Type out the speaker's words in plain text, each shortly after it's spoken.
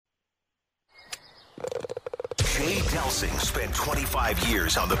Delsing spent 25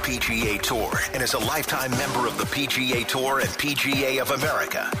 years on the PGA Tour and is a lifetime member of the PGA Tour and PGA of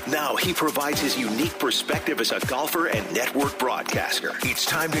America. Now he provides his unique perspective as a golfer and network broadcaster. It's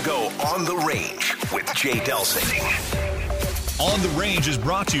time to go on the range with Jay Delsing. On the Range is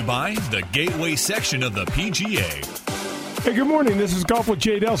brought to you by the Gateway section of the PGA. Hey, good morning. This is Golf with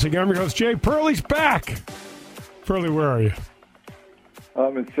Jay Delsing. I'm your host, Jay. Pearlie's back. Pearlie, where are you?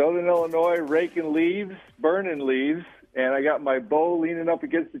 I'm in Southern Illinois, raking leaves, burning leaves, and I got my bow leaning up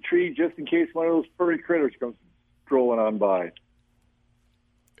against the tree just in case one of those furry critters comes strolling on by.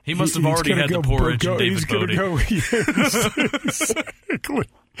 He must have already had the porridge and David Bodie. Exactly.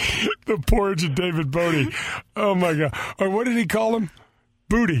 The porridge and David Bodie. Oh, my God. Or what did he call him?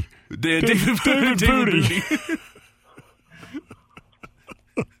 Booty. David Booty.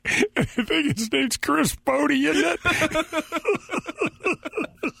 I think his name's Chris Bodie, isn't it?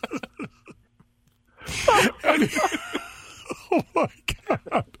 Oh, my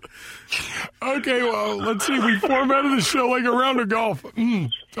God. Okay, well, let's see. We formatted the show like a round of golf.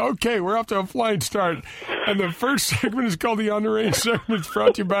 Okay, we're off to a flying start. And the first segment is called the On the Range segment. It's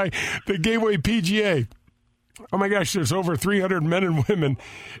brought to you by the Gateway PGA. Oh, my gosh, there's over 300 men and women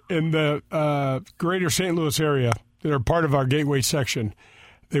in the greater St. Louis area that are part of our Gateway section.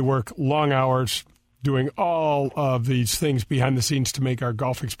 They work long hours doing all of these things behind the scenes to make our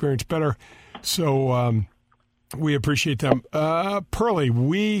golf experience better. So we appreciate them. Pearlie,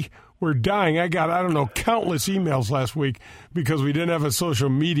 we were dying. I got, countless emails last week because we didn't have a social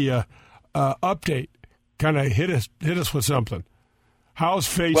media update. Kind of hit us with something. How's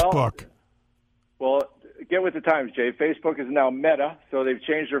Facebook? Well, get with the times, Jay. Facebook is now Meta, so they've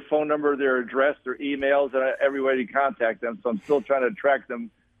changed their phone number, their address, their emails, and every way to contact them. So I'm still trying to track them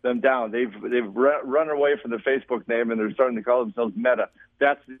down. They've run away from the Facebook name, and they're starting to call themselves Meta.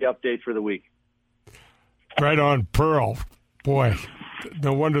 That's the update for the week. Right on, Pearl. Boy,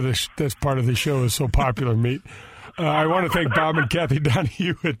 no wonder this part of the show is so popular, mate. I want to thank Bob and Kathy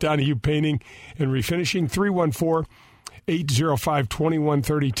Donahue at Donahue Painting and Refinishing,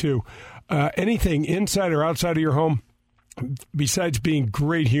 314-805-2132. Anything inside or outside of your home, besides being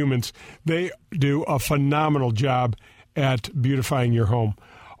great humans, they do a phenomenal job at beautifying your home.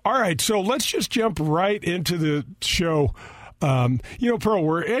 All right, so let's just jump right into the show. Pearl,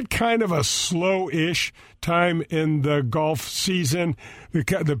 we're at kind of a slow-ish time in the golf season. The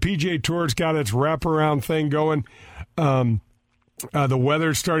PGA Tour's got its wraparound thing going. The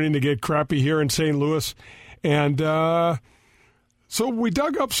weather's starting to get crappy here in St. Louis. And so we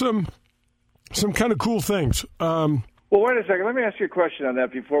dug up some kind of cool things. Well, wait a second. Let me ask you a question on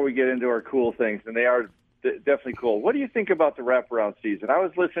that before we get into our cool things, and they are definitely cool. What do you think about the wraparound season? I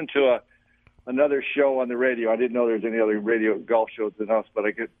was listening to another show on the radio. I didn't know there was any other radio golf shows than us, but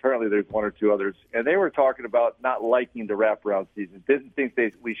apparently there's one or two others. And they were talking about not liking the wraparound season. Didn't think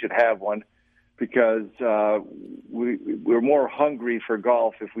we should have one because we're more hungry for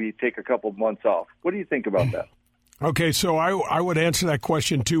golf if we take a couple of months off. What do you think about that? Okay, so I would answer that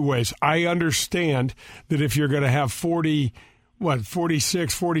question two ways. I understand that if you're going to have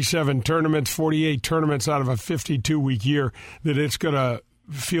 46, 47 tournaments, 48 tournaments out of a 52-week year, that it's going to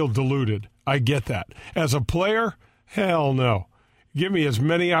feel diluted. I get that. As a player, hell no. Give me as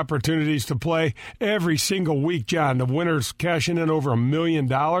many opportunities to play every single week, John. The winner's cashing in over $1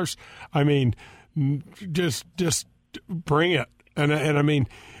 million. I mean, just bring it. And I mean,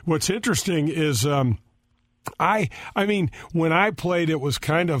 what's interesting is I mean, when I played, it was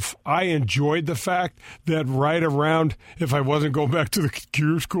I enjoyed the fact that right around, if I wasn't going back to the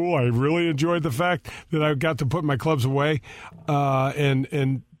cure school, I really enjoyed the fact that I got to put my clubs away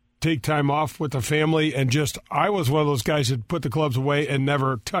and take time off with the family. And I was one of those guys that put the clubs away and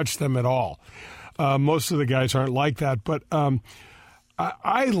never touched them at all. Most of the guys aren't like that. But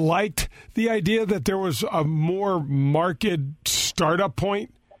I liked the idea that there was a more marked startup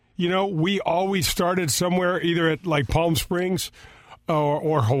point. We always started somewhere, either at like Palm Springs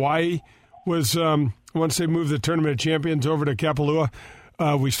or Hawaii. Was once they moved the Tournament of Champions over to Kapalua,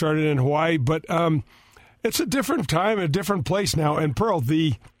 we started in Hawaii. But it's a different time, a different place now. And Pearl,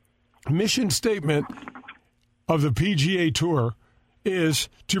 the mission statement of the PGA Tour is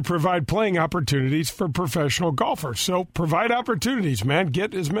to provide playing opportunities for professional golfers. So provide opportunities, man.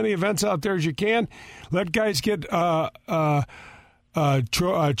 Get as many events out there as you can. Let guys get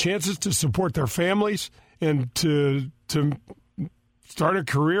chances to support their families and to start a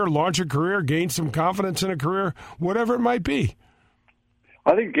career, launch a career, gain some confidence in a career, whatever it might be.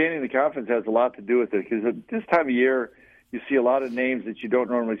 I think gaining the confidence has a lot to do with it because at this time of year, you see a lot of names that you don't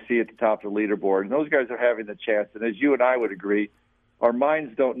normally see at the top of the leaderboard, and those guys are having the chance. And as you and I would agree, our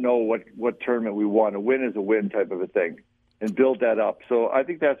minds don't know what tournament we want. A win is a win type of a thing, and build that up. So I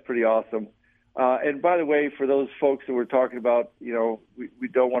think that's pretty awesome. And by the way, for those folks that we're talking about, we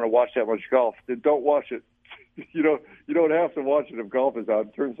don't want to watch that much golf, then don't watch it. You don't have to watch it if golf is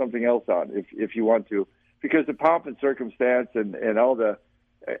on. Turn something else on if you want to, because the pomp and circumstance and all the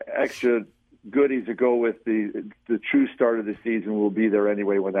extra goodies that go with the true start of the season will be there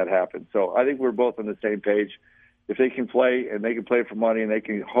anyway when that happens. So I think we're both on the same page. If they can play and they can play for money and they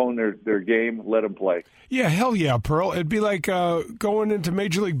can hone their game, let them play. Yeah, hell yeah, Pearl. It'd be like going into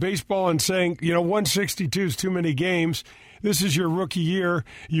Major League Baseball and saying, 162 is too many games. This is your rookie year.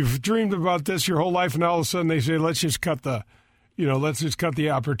 You've dreamed about this your whole life, and all of a sudden they say, let's just cut the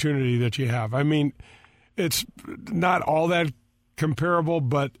opportunity that you have. I mean, it's not all that comparable,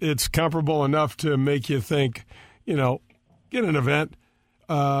 but it's comparable enough to make you think, get an event.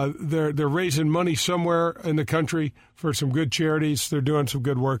 They're raising money somewhere in the country for some good charities. They're doing some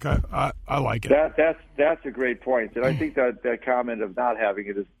good work. I like it. That's a great point. And I think that comment of not having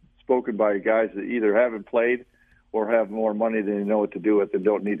it is spoken by guys that either haven't played or have more money than they know what to do with and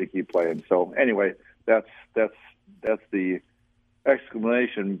don't need to keep playing. So anyway, that's the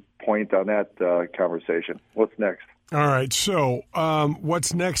exclamation point on that conversation. What's next? All right. So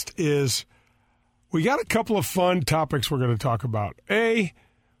what's next is we got a couple of fun topics we're going to talk about. We're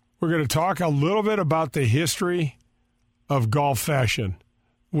going to talk a little bit about the history of golf fashion,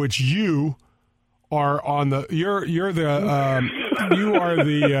 which you are on the you're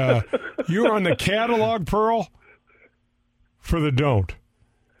on the catalog, Pearl, for the don't.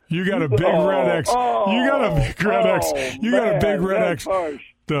 You got a big red X. You got a big red X. You got a big red X. Harsh.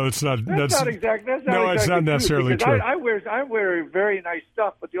 No, it's not. That's not exactly. It's not necessarily true. I wear very nice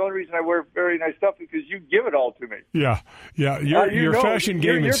stuff, but the only reason I wear very nice stuff is because you give it all to me. Yeah. Your fashion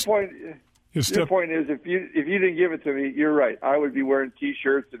game is. Your point is, if you didn't give it to me, you're right. I would be wearing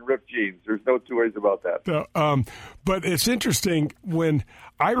T-shirts and ripped jeans. There's no two ways about that. But it's interesting when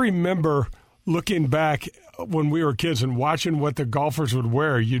I remember looking back when we were kids and watching what the golfers would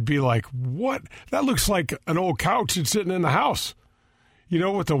wear. You'd be like, "What? That looks like an old couch that's sitting in the house."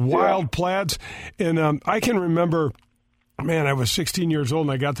 With the wild plaids. And I can remember, man, I was 16 years old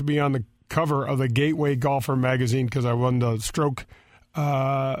and I got to be on the cover of the Gateway Golfer magazine because I won the stroke.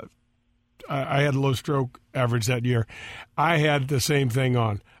 I had a low stroke average that year. I had the same thing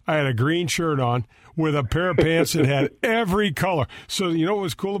on. I had a green shirt on with a pair of pants that had every color. So you know what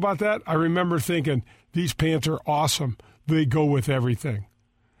was cool about that? I remember thinking, these pants are awesome. They go with everything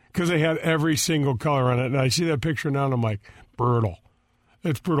because they had every single color on it. And I see that picture now and I'm like, brutal.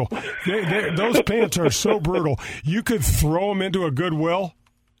 It's brutal. Those pants are so brutal. You could throw them into a Goodwill,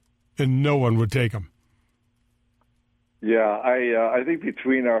 and no one would take them. Yeah, I think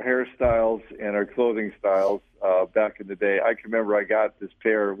between our hairstyles and our clothing styles back in the day, I can remember I got this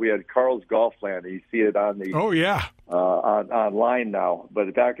pair. We had Carl's Golfland. You see it on the online now.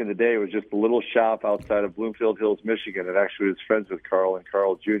 But back in the day, it was just a little shop outside of Bloomfield Hills, Michigan, and actually was friends with Carl and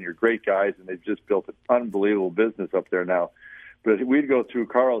Carl Jr. Great guys, and they've just built an unbelievable business up there now. But we'd go through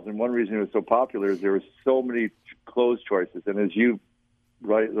Carl's, and one reason it was so popular is there were so many clothes choices. And as you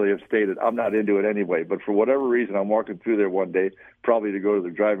rightly have stated, I'm not into it anyway. But for whatever reason, I'm walking through there one day, probably to go to the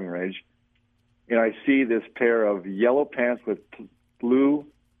driving range, and I see this pair of yellow pants with blue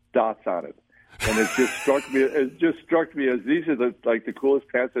dots on it. And it just struck me. It just struck me as these are the coolest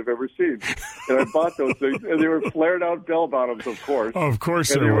pants I've ever seen. And I bought those things, and they were flared out bell bottoms, of course. Of course,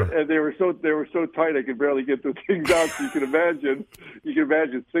 and they were. And they were so tight I could barely get the things out. So you can imagine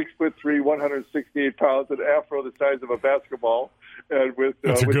 6'3", 168 pounds, an afro the size of a basketball, and with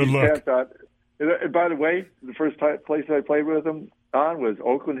these pants on. And by the way, the first place I played with them on was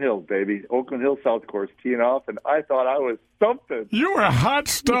Oakland Hills, baby. Oakland Hills South Course, teeing off, and I thought I was something. You were hot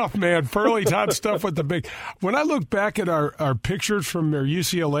stuff, man. Pearlie's hot stuff with the big. When I look back at our pictures from their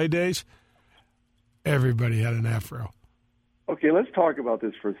UCLA days, everybody had an afro. Okay, let's talk about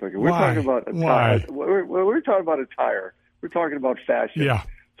this for a second. We're talking about attire. We're talking about attire. We're talking about fashion. Yeah.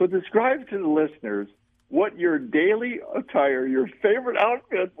 So describe to the listeners what your daily attire, your favorite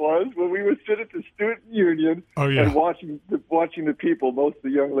outfit was when we would sit at the student union and watching the people, most of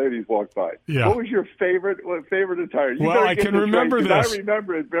the young ladies walk by. Yeah. What was your favorite attire? I can remember this. I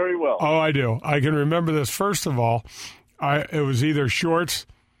remember it very well. Oh, I do. I can remember this. First of all, it was either shorts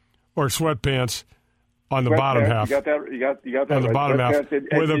or sweatpants on the bottom half. You got that on the right. bottom half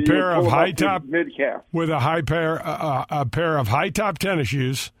with a pair of high top mid-calf. With a pair of high top tennis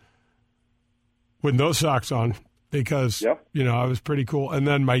shoes. With no socks on because, I was pretty cool. And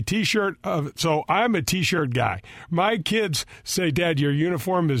then my T-shirt. So I'm a T-shirt guy. My kids say, Dad, your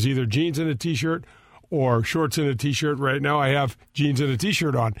uniform is either jeans and a T-shirt or shorts and a T-shirt. Right now I have jeans and a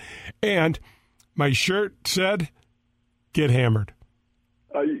T-shirt on. And my shirt said, "Get hammered."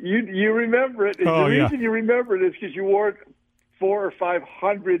 You remember it. Oh, the reason you remember it is because you wore it 400 or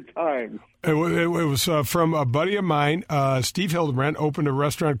 500 times. It was from a buddy of mine, Steve Hildebrand, opened a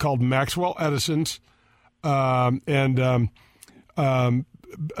restaurant called Maxwell Edison's, the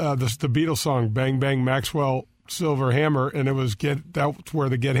Beatles song "Bang Bang Maxwell Silver Hammer," and that's where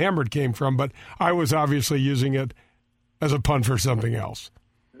the "Get Hammered" came from. But I was obviously using it as a pun for something else.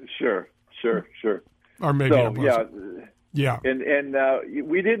 Sure. Or maybe it wasn't. Yeah. And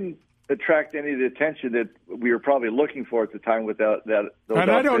we didn't attract any of the attention that we were probably looking for at the time with those and outfits.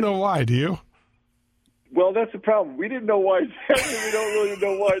 I don't know why. Do you? Well, that's the problem. We didn't know why then, and we don't really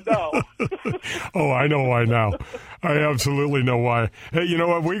know why now. Oh, I know why now. I absolutely know why. Hey, you know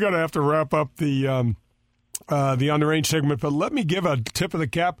what? We're going to have to wrap up the On the Range segment, but let me give a tip of the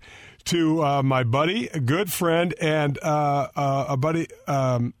cap to my buddy, a good friend, and a buddy,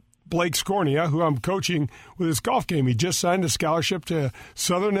 Blake Scornia, who I'm coaching with his golf game. He just signed a scholarship to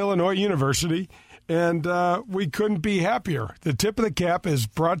Southern Illinois University, and we couldn't be happier. The tip of the cap is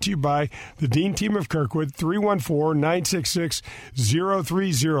brought to you by the Dean team of Kirkwood,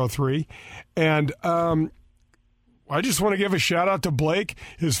 314-966-0303. And I just want to give a shout-out to Blake.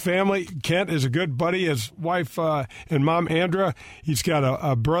 His family, Kent, is a good buddy. His wife and mom, Andra. He's got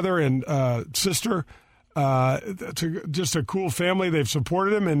a brother and sister. Just a cool family. They've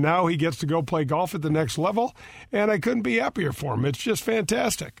supported him, and now he gets to go play golf at the next level, and I couldn't be happier for him. It's just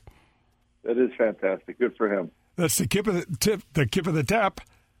fantastic. That is fantastic. Good for him. That's the kip of the tap,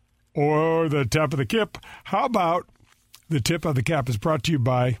 or the tap of the kip. How about the tip of the cap is brought to you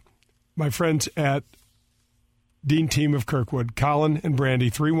by my friends at Dean team of Kirkwood, Colin and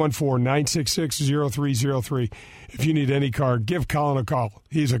Brandy, 314-966-0303. If you need any car, give Colin a call.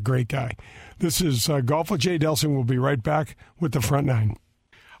 He's a great guy. This is Golf with Jay Delsing. We'll be right back with the front nine.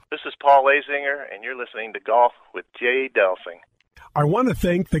 This is Paul Azinger, and you're listening to Golf with Jay Delsing. I want to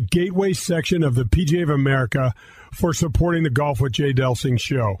thank the Gateway section of the PGA of America for supporting the Golf with Jay Delsing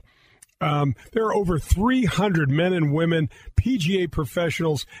show. There are over 300 men and women PGA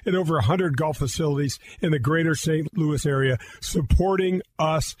professionals at over 100 golf facilities in the greater St. Louis area supporting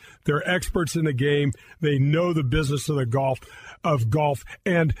us. They're experts in the game. They know the business of golf.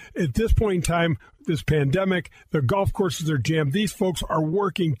 And at this point in time, this pandemic, the golf courses are jammed. These folks are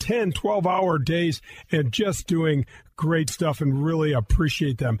working 10, 12-hour days and just doing great stuff, and really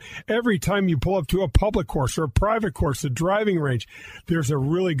appreciate them. Every time you pull up to a public course or a private course, a driving range, there's a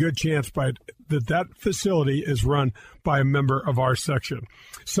really good chance that facility is run by a member of our section.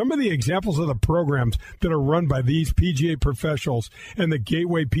 Some of the examples of the programs that are run by these PGA professionals and the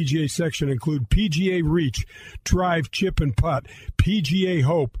Gateway PGA section include PGA Reach, Drive, Chip and Putt, PGA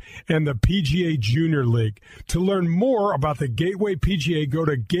Hope, and the PGA Junior League. To learn more about the Gateway PGA, go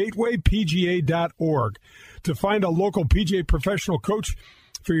to gatewaypga.org. To find a local PGA professional coach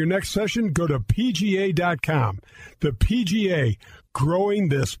for your next session, go to PGA.com. The PGA, growing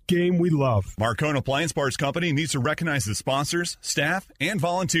this game we love. Marcone Appliance Parts Company needs to recognize the sponsors, staff, and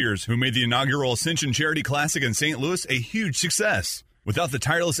volunteers who made the inaugural Ascension Charity Classic in St. Louis a huge success. Without the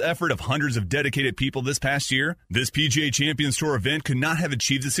tireless effort of hundreds of dedicated people this past year, this PGA Champions Tour event could not have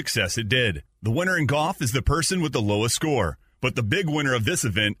achieved the success it did. The winner in golf is the person with the lowest score. But the big winner of this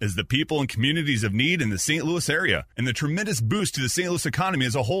event is the people and communities of need in the St. Louis area and the tremendous boost to the St. Louis economy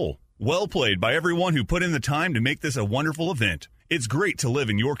as a whole. Well played by everyone who put in the time to make this a wonderful event. It's great to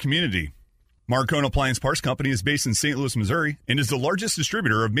live in your community. Marcone Appliance Parts Company is based in St. Louis, Missouri, and is the largest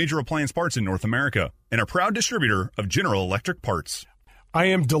distributor of major appliance parts in North America and a proud distributor of General Electric parts. I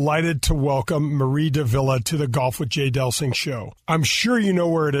am delighted to welcome Marie Davila to the Golf with Jay Delsing show. I'm sure you know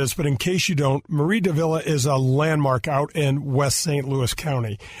where it is, but in case you don't, Marie Davila is a landmark out in West St. Louis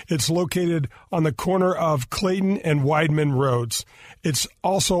County. It's located on the corner of Clayton and Weidman Roads. It's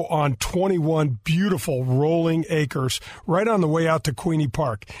also on 21 beautiful rolling acres right on the way out to Queenie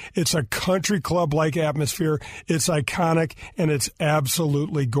Park. It's a country club-like atmosphere. It's iconic, and it's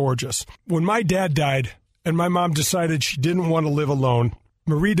absolutely gorgeous. When my dad died and my mom decided she didn't want to live alone,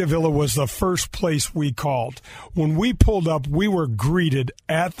 Marie Davila was the first place we called. When we pulled up, we were greeted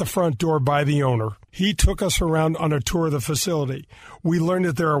at the front door by the owner. He took us around on a tour of the facility. We learned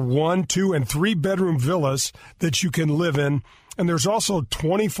that there are 1, 2, and 3-bedroom villas that you can live in, and there's also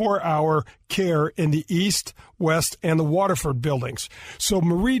 24-hour care in the East, West, and the Waterford buildings. So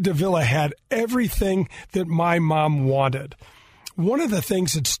Marie Davila had everything that my mom wanted. One of the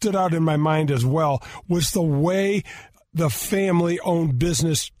things that stood out in my mind as well was the way the family-owned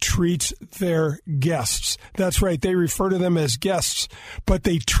business treats their guests. That's right, they refer to them as guests, but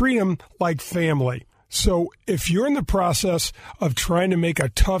they treat them like family. So if you're in the process of trying to make a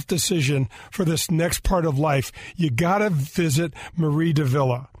tough decision for this next part of life, you got to visit Marie de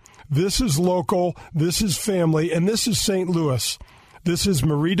Villa. This is local, this is family, and this is St. Louis. This is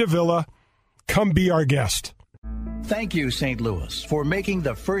Marie de Villa. Come be our guest. Thank you, St. Louis, for making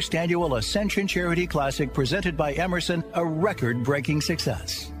the first annual Ascension Charity Classic presented by Emerson a record-breaking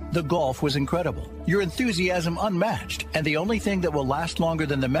success. The golf was incredible, your enthusiasm unmatched, and the only thing that will last longer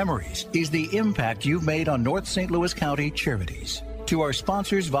than the memories is the impact you've made on North St. Louis County charities. To our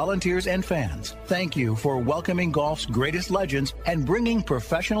sponsors, volunteers, and fans, thank you for welcoming golf's greatest legends and bringing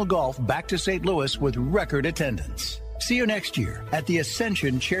professional golf back to St. Louis with record attendance. See you next year at the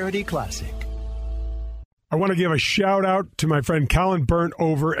Ascension Charity Classic. I want to give a shout out to my friend Colin Burnt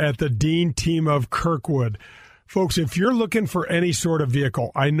over at the Dean team of Kirkwood. Folks, if you're looking for any sort of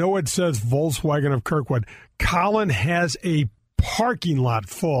vehicle, I know it says Volkswagen of Kirkwood. Colin has a parking lot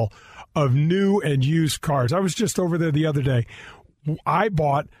full of new and used cars. I was just over there the other day. I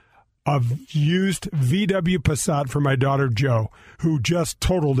bought a used VW Passat for my daughter, Jo, who just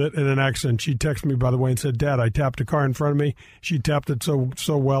totaled it in an accident. She texted me, by the way, and said, Dad, I tapped a car in front of me. She tapped it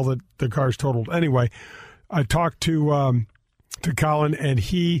so well that the car's totaled. Anyway, I talked to Colin, and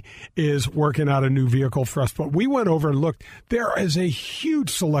he is working out a new vehicle for us. But we went over and looked. There is a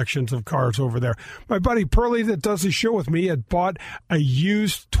huge selection of cars over there. My buddy Pearlie that does the show with me had bought a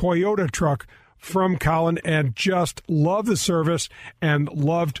used Toyota truck from Colin and just loved the service and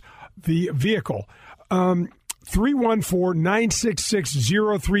loved the vehicle.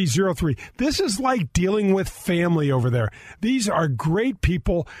 314-966-0303. This is like dealing with family over there. These are great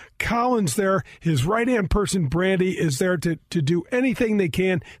people. Colin's there. His right-hand person, Brandy, is there to do anything they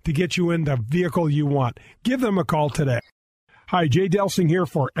can to get you in the vehicle you want. Give them a call today. Hi, Jay Delsing here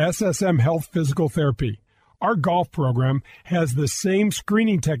for SSM Health Physical Therapy. Our golf program has the same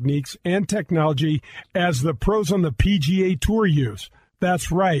screening techniques and technology as the pros on the PGA Tour use.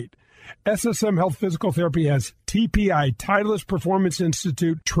 That's right. SSM Health Physical Therapy has TPI, Titleist Performance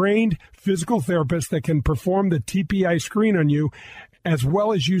Institute, trained physical therapists that can perform the TPI screen on you, as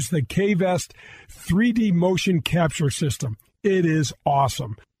well as use the K-Vest 3D motion capture system. It is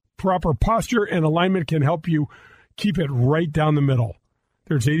awesome. Proper posture and alignment can help you keep it right down the middle.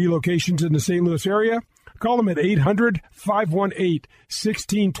 There's 80 locations in the St. Louis area. Call them at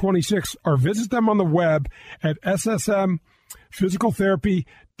 800-518-1626 or visit them on the web at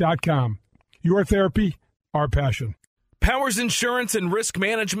ssmphysicaltherapy.com. Your therapy, our passion. Powers Insurance and Risk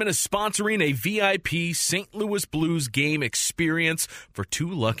Management is sponsoring a VIP St. Louis Blues game experience for 2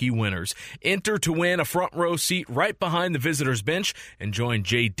 lucky winners. Enter to win a front row seat right behind the visitors' bench and join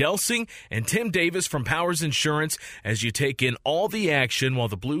Jay Delsing and Tim Davis from Powers Insurance as you take in all the action while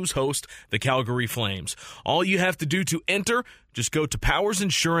the Blues host the Calgary Flames. All you have to do to enter, just go to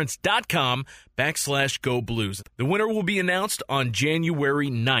powersinsurance.com/Go Blues. The winner will be announced on January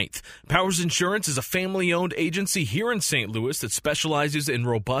 9th. Powers Insurance is a family-owned agency here in St. Louis that specializes in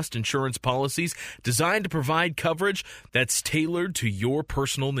robust insurance policies designed to provide coverage that's tailored to your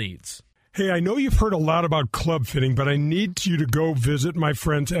personal needs. Hey, I know you've heard a lot about club fitting, but I need you to go visit my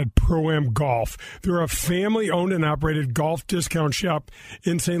friends at Pro-Am Golf. They're a family-owned and operated golf discount shop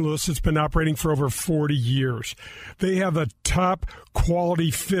in St. Louis that's been operating for over 40 years. They have a top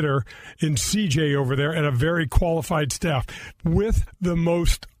quality fitter in CJ over there and a very qualified staff with the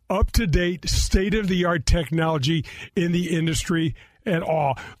most up-to-date, state-of-the-art technology in the industry at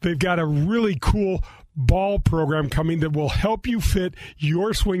all. They've got a really cool ball program coming that will help you fit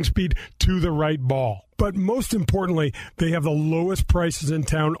your swing speed to the right ball. But most importantly, they have the lowest prices in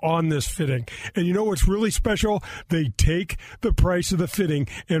town on this fitting. And you know what's really special? They take the price of the fitting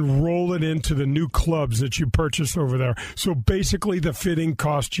and roll it into the new clubs that you purchase over there. So basically, the fitting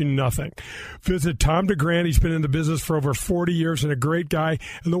costs you nothing. Visit Tom DeGrand. He's been in the business for over 40 years and a great guy.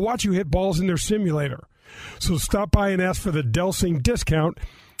 And they'll watch you hit balls in their simulator. So stop by and ask for the Delsing discount,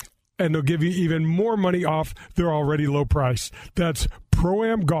 and they'll give you even more money off their already low price. That's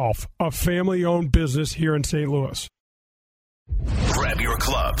Pro-Am Golf, a family-owned business here in St. Louis. Grab your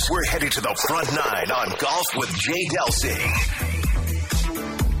clubs. We're headed to the front 9 on Golf with Jay Delsing.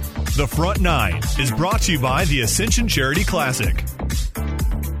 The Front 9 is brought to you by the Ascension Charity Classic.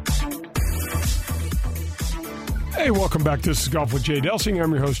 Hey, welcome back. This is Golf with Jay Delsing.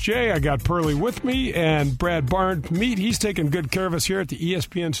 I'm your host, Jay. I got Pearlie with me and Brad Barnes. He's taking good care of us here at the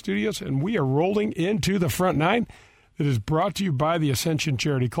ESPN studios, and we are rolling into the Front 9 that is brought to you by the Ascension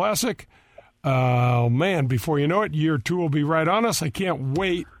Charity Classic. Oh, man, before you know it, year 2 will be right on us. I can't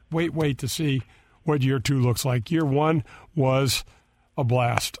wait to see what year 2 looks like. Year 1 was a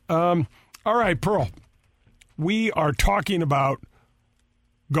blast. All right, Pearl, we are talking about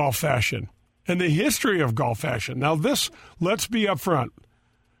golf fashion. and the history of golf fashion. Now, let's be upfront.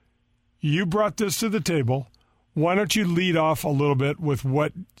 You brought this to the table. Why don't you lead off a little bit with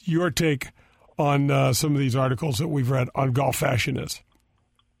what your take on some of these articles that we've read on golf fashion is?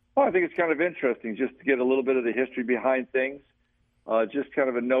 Well, I think it's kind of interesting just to get a little bit of the history behind things. Just kind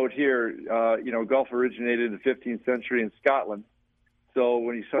of a note here, golf originated in the 15th century in Scotland. So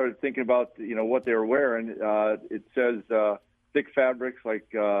when you started thinking about, what they were wearing, it says thick fabrics like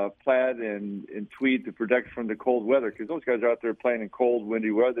plaid and tweed to protect from the cold weather, because those guys are out there playing in cold,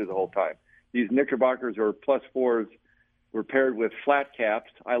 windy weather the whole time. These knickerbockers or plus fours were paired with flat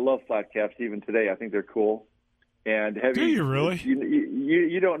caps. I love flat caps even today. I think they're cool. And heavy. Do you really?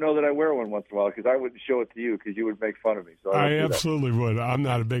 You don't know that I wear one once in a while, because I wouldn't show it to you because you would make fun of me. So I absolutely would. I'm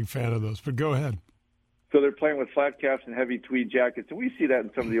not a big fan of those, but go ahead. So they're playing with flat caps and heavy tweed jackets, and we see that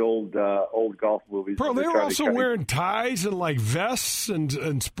in some of the old golf movies. Bro, they were also wearing ties and like vests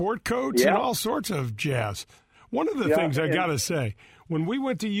and sport coats and all sorts of jazz. One of the things I got to say, when we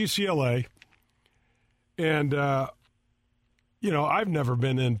went to UCLA, and I've never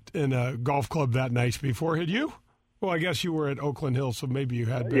been in a golf club that nice before. Had you? Well, I guess you were at Oakland Hills, so maybe you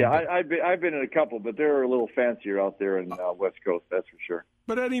had been. Yeah, I've been in a couple, but they're a little fancier out there in West Coast, that's for sure.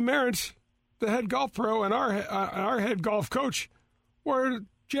 But Eddie Merritt's the head golf pro, and our head golf coach wore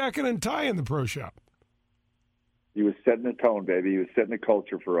jacket and tie in the pro shop. He was setting the tone, baby. He was setting the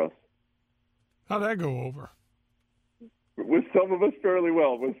culture for us. How'd that go over? With some of us, fairly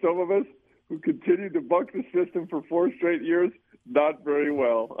well. With some of us who continued to buck the system for 4 straight years, not very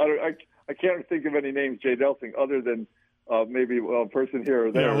well. I can't think of any names, Jay Delsing, other than maybe a person here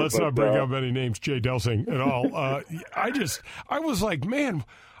or there. Yeah, let's not bring up any names, Jay Delsing, at all. I was like, man,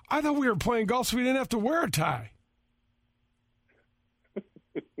 I thought we were playing golf so we didn't have to wear a tie.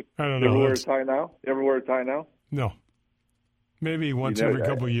 I don't know. You ever wear a tie now? You ever wear a tie now? No. Maybe once every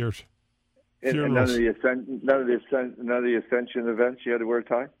couple of years. And none of the Ascension events you had to wear a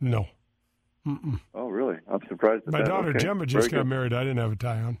tie? No. Mm-mm. Oh, really? I'm surprised at My that. daughter Gemma just got married. I didn't have a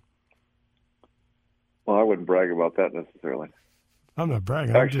tie on. Well, I wouldn't brag about that necessarily. I'm not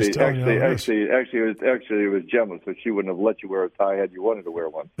bragging. I'm just telling you. Actually, it was Gemma, so she wouldn't have let you wear a tie had you wanted to wear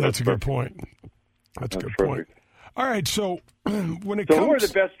one. That's a good point. That's a good point. All right, so when it comes, who are the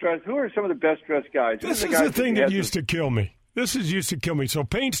best dressed? Who are some of the best dressed guys? This is the thing that used to kill me. So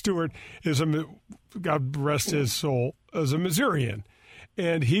Payne Stewart is God rest his soul, is a Missourian,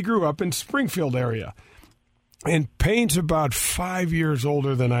 and he grew up in Springfield area. And Payne's about 5 years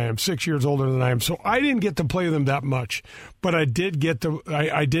older than I am, 6 years older than I am. So I didn't get to play with him that much, but I did get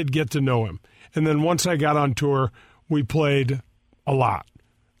to know him. And then once I got on tour, we played a lot.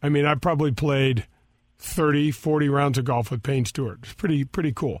 I mean, I probably played 30, 40 rounds of golf with Payne Stewart. It's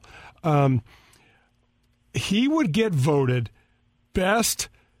pretty cool. He would get voted best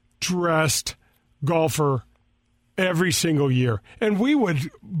dressed golfer every single year. And we would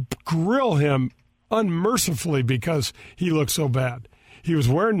grill him unmercifully because he looked so bad. He was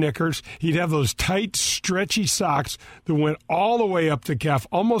wearing knickers. He'd have those tight, stretchy socks that went all the way up the calf,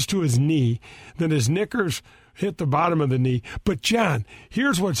 almost to his knee. Then his knickers hit the bottom of the knee. But, John,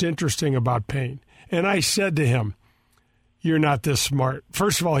 here's what's interesting about Payne. And I said to him, you're not this smart.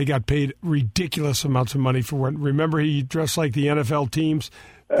 First of all, he got paid ridiculous amounts of money for what. Remember, he dressed like the NFL teams?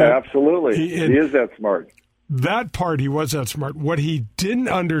 Absolutely. He is that smart. That part, he was that smart. What he didn't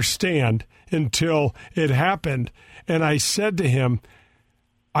understand until it happened, and I said to him,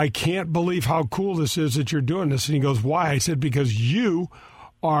 I can't believe how cool this is that you're doing this. And he goes, why? I said, because you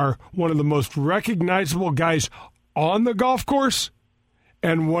are one of the most recognizable guys on the golf course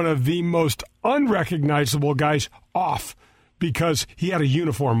and one of the most unrecognizable guys off, because he had a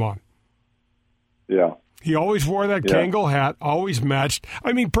uniform on. Yeah. He always wore that Kangol hat, always matched.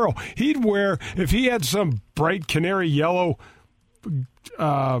 I mean, Pearl, he'd wear, if he had some bright canary yellow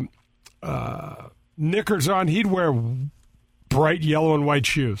knickers on, he'd wear bright yellow and white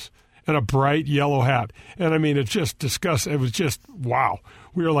shoes and a bright yellow hat. And I mean, it's just disgusting. It was just, wow.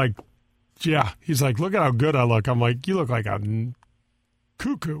 We were like, yeah. He's like, look at how good I look. I'm like, you look like a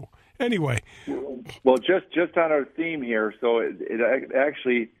cuckoo. Anyway. Well, just on our theme here, so it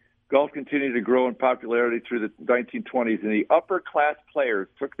actually, golf continued to grow in popularity through the 1920s, and the upper-class players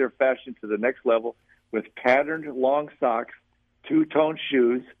took their fashion to the next level with patterned long socks, two-tone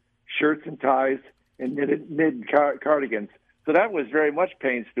shoes, shirts and ties, and knitted cardigans. So that was very much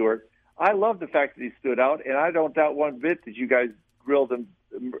Payne Stewart. I love the fact that he stood out, and I don't doubt one bit that you guys grilled him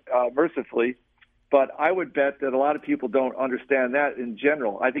mercifully. But I would bet that a lot of people don't understand that in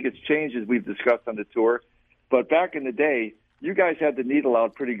general. I think it's changed as we've discussed on the tour. But back in the day, you guys had the needle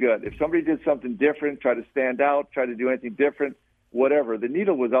out pretty good. If somebody did something different, try to stand out, try to do anything different, whatever, the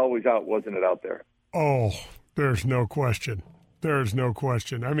needle was always out, wasn't it, out there? Oh, there's no question. There's no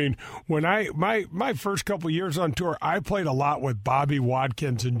question. I mean, when my first couple years on tour, I played a lot with Bobby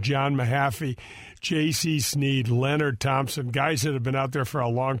Watkins and John Mahaffey, J.C. Sneed, Leonard Thompson, guys that have been out there for a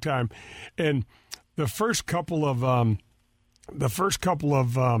long time. And the first couple of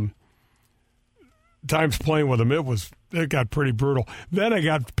times playing with them, it got pretty brutal. Then I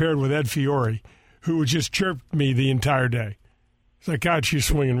got paired with Ed Fiore, who just chirped me the entire day. He's like, God, she's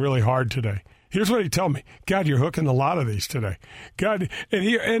swinging really hard today. Here's what he told me. God, you're hooking a lot of these today. God,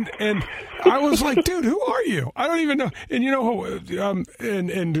 and I was like, dude, who are you? I don't even know. And you know who?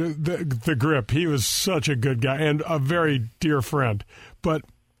 The grip. He was such a good guy and a very dear friend. But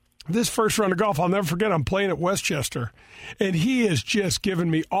this first round of golf, I'll never forget. I'm playing at Westchester, and he is just giving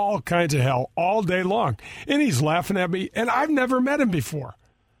me all kinds of hell all day long, and he's laughing at me. And I've never met him before.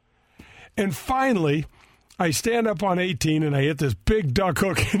 And finally, I stand up on 18 and I hit this big duck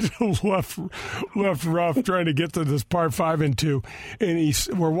hook into left rough, trying to get to this par 5 and 2. And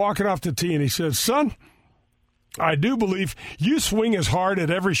we're walking off the tee, and he says, "Son, I do believe you swing as hard at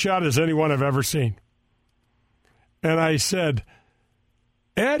every shot as anyone I've ever seen." And I said,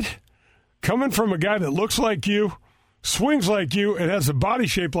 "Ed, coming from a guy that looks like you, swings like you, and has a body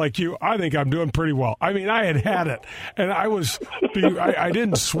shape like you, I think I'm doing pretty well." I mean, I had it. And I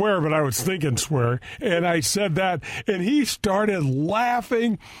didn't swear, but I was thinking swear. And I said that, and he started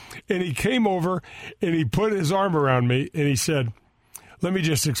laughing, and he came over, and he put his arm around me, and he said, "Let me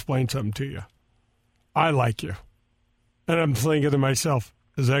just explain something to you. I like you." And I'm thinking to myself,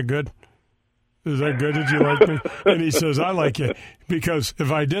 is that good? Is that good? Did you like me? And he says, "I like you, because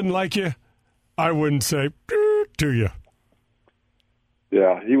if I didn't like you, I wouldn't say to you."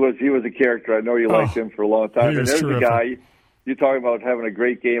 Yeah, he was a character. I know you liked him for a long time. And there's terrific. a guy, you're talking about having a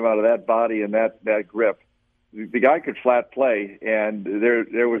great game out of that body and that grip. The guy could flat play, and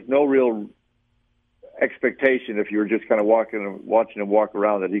there was no real expectation if you were just kind of watching him walk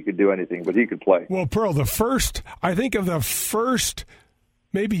around that he could do anything, but he could play. Well, Pearl, I think of the first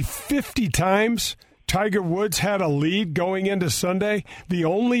maybe 50 times Tiger Woods had a lead going into Sunday, the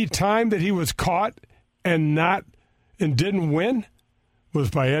only time that he was caught and didn't win was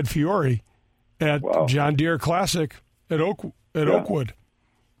by Ed Fiore at John Deere Classic at Oakwood.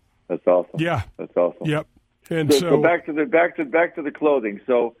 That's awesome. Yeah, that's awesome. Yep. And so back to the clothing.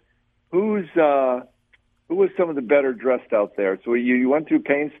 So who was some of the better dressed out there? So you went through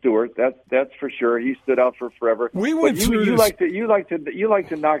Payne Stewart. That's for sure. He stood out for forever. We went through. You like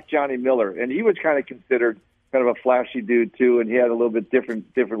to knock Johnny Miller, and he was kind of considered kind of a flashy dude too, and he had a little bit different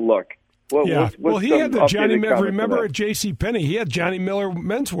look. He had the Johnny Miller. Remember at J.C. Penney, he had Johnny Miller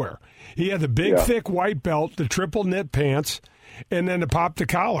menswear. He had the big, thick white belt, the triple knit pants, and then to pop the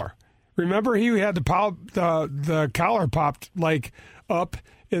collar. Remember, he had the collar popped like up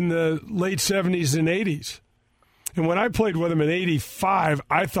in the late 70s and 80s. And when I played with him in 85,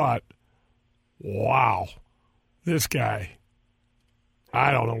 I thought, wow, this guy,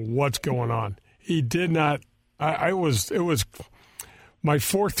 I don't know what's going on. He did not. It was my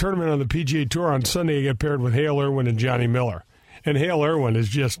fourth tournament on the PGA Tour. On Sunday, I get paired with Hale Irwin and Johnny Miller. And Hale Irwin is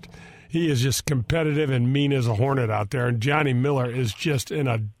just competitive and mean as a hornet out there. And Johnny Miller is just in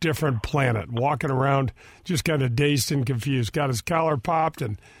a different planet, walking around just kind of dazed and confused. Got his collar popped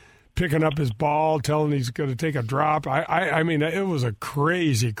and picking up his ball, telling he's going to take a drop. I mean, it was a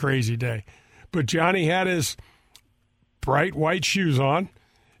crazy, crazy day. But Johnny had his bright white shoes on,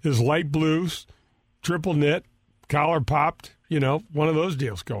 his light blues, triple knit, collar popped, one of those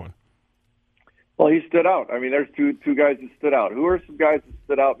deals going. Well, he stood out. I mean, there's two guys that stood out. Who are some guys that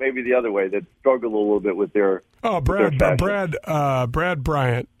stood out maybe the other way that struggled a little bit with their Brad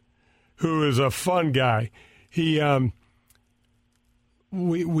Bryant, who is a fun guy. He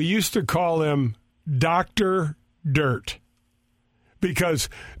we used to call him Dr. Dirt, because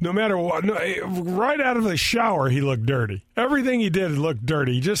no matter what, right out of the shower, he looked dirty. Everything he did looked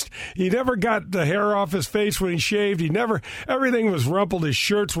dirty. He never got the hair off his face when he shaved. Everything was rumpled. His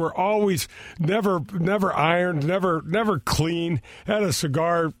shirts were always never ironed, never clean. Had a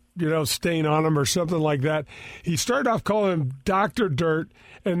cigar, stain on him or something like that. He started off calling him Dr. Dirt,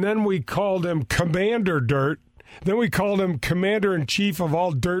 and then we called him Commander Dirt. Then we called him Commander-in-Chief of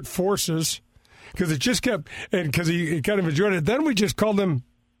all dirt forces, because it just kept, and because he kind of enjoyed it. Then we just called him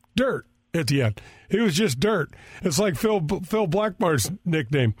Dirt at the end. He was just Dirt. It's like Phil Blackmar's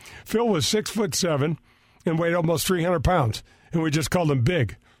nickname. Phil was 6'7" and weighed almost 300 pounds, and we just called him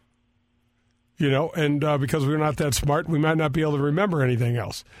Big. And because we're not that smart, we might not be able to remember anything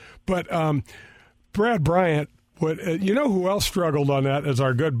else. But Brad Bryant, who else struggled on that is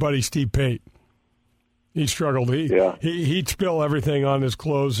our good buddy Steve Pate. He struggled. He'd spill everything on his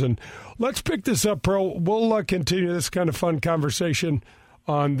clothes. And let's pick this up, Pro. We'll continue this kind of fun conversation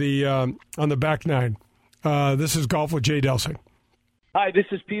on the back nine. This is Golf with Jay Delsing. Hi, this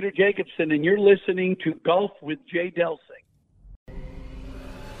is Peter Jacobson, and you're listening to Golf with Jay Delsing.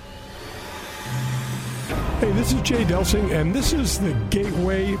 Hey, this is Jay Delsing, and this is the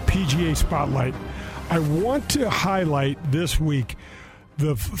Gateway PGA Spotlight. I want to highlight this week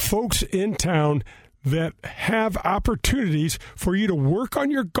the folks in town that have opportunities for you to work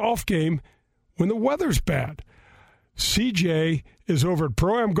on your golf game when the weather's bad. CJ is over at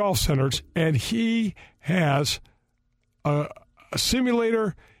Pro-Am Golf Centers, and he has a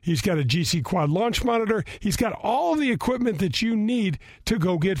simulator. He's got a GC Quad launch monitor. He's got all the equipment that you need to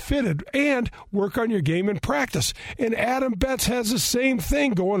go get fitted and work on your game in practice. And Adam Betts has the same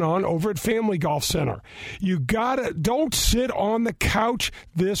thing going on over at Family Golf Center. Don't sit on the couch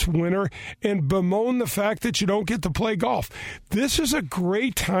this winter and bemoan the fact that you don't get to play golf. This is a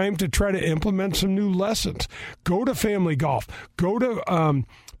great time to try to implement some new lessons. Go to Family Golf. Go to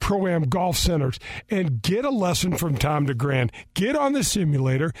Pro-Am Golf Centers and get a lesson from Tom DeGrand. Get on the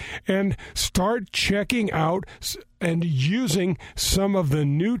simulator and start checking out and using some of the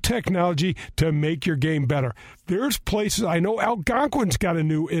new technology to make your game better. There's places, I know Algonquin's got a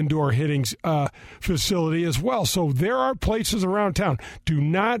new indoor hitting facility as well. So there are places around town. Do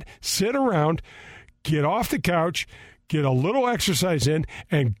not sit around. Get off the couch, get a little exercise in,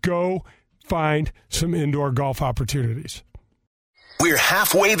 and go find some indoor golf opportunities. We're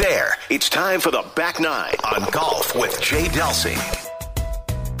halfway there. It's time for the Back Nine on Golf with Jay Delsing.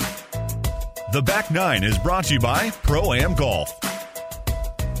 The Back Nine is brought to you by Pro-Am Golf.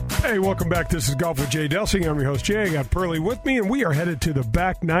 Hey, welcome back. This is Golf with Jay Delsing. I'm your host, Jay. I got Pearlie with me, and we are headed to the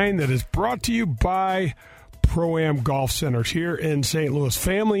Back Nine that is brought to you by Pro-Am Golf Centers here in St. Louis.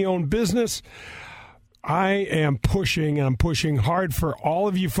 Family-owned business. I am pushing, and I'm pushing hard for all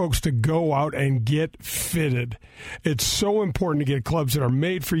of you folks to go out and get fitted. It's so important to get clubs that are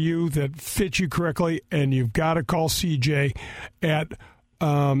made for you, that fit you correctly, and you've got to call CJ at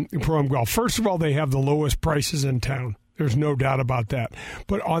Pro-Am Golf. First of all, they have the lowest prices in town. There's no doubt about that.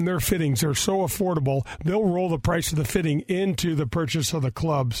 But on their fittings, they're so affordable, they'll roll the price of the fitting into the purchase of the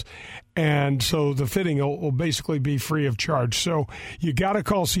clubs. And so the fitting will basically be free of charge. So you got to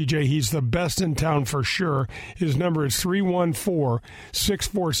call CJ. He's the best in town for sure. His number is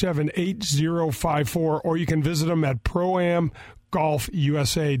 314-647-8054, or you can visit him at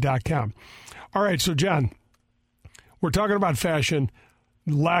proamgolfusa.com. All right, so John, we're talking about fashion,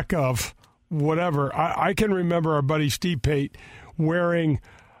 lack of whatever. I can remember our buddy Steve Pate wearing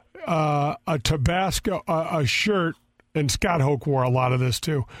a Tabasco, a shirt, and Scott Hoke wore a lot of this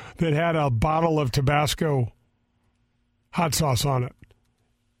too, that had a bottle of Tabasco hot sauce on it.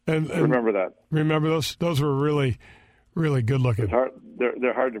 And remember that. Remember those? Those were really, really good looking.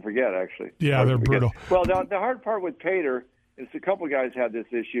 They're hard to forget, actually. Yeah, they're brutal. Well, the hard part with Pater is a couple guys had this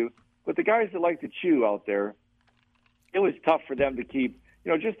issue, but the guys that like to chew out there, it was tough for them to keep.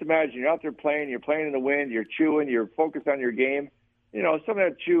 Just imagine you're out there playing, you're playing in the wind, you're chewing, you're focused on your game. Some of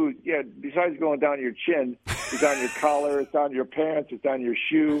that chew, besides going down your chin, it's on your collar, it's on your pants, it's on your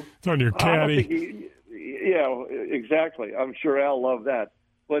shoe. It's on your caddy. Exactly. I'm sure Al loved that.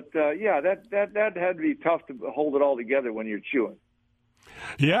 But, that had to be tough to hold it all together when you're chewing.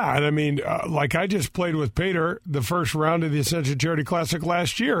 Yeah, and I mean, like I just played with Pater the first round of the Ascension Charity Classic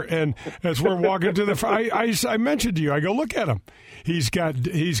last year, and as we're walking to I mentioned to you, I go, look at him. He's got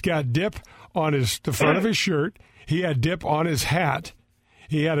dip on the front of his shirt. He had dip on his hat.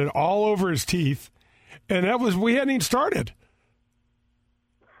 He had it all over his teeth, and we hadn't even started.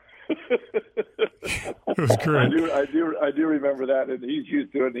 It was great. I do remember that, and he's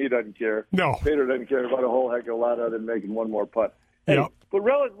used to it, and he doesn't care. No, Pater doesn't care about a whole heck of a lot other than making one more putt. Hey, yep. But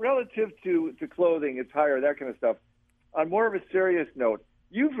relative to clothing, attire, that kind of stuff, on more of a serious note,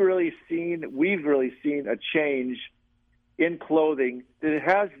 we've really seen a change in clothing that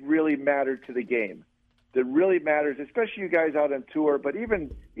has really mattered to the game. That really matters, especially you guys out on tour, but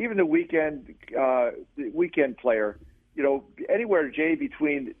even the weekend player, anywhere, Jay,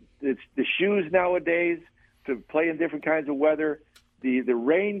 between the shoes nowadays to play in different kinds of weather, the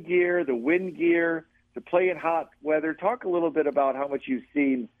rain gear, the wind gear, to play in hot weather. Talk a little bit about how much you've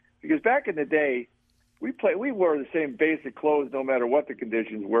seen, because back in the day, we wore the same basic clothes no matter what the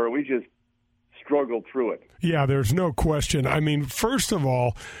conditions were. We just struggled through it. Yeah, there's no question. I mean, first of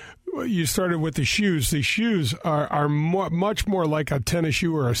all, you started with the shoes. The shoes are much more like a tennis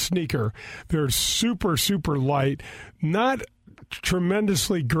shoe or a sneaker. They're super, super light, not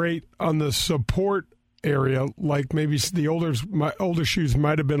tremendously great on the support area, like maybe my older shoes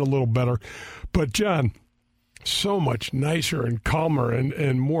might have been a little better. But, John, so much nicer and calmer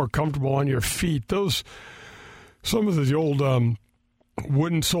and more comfortable on your feet. Some of the old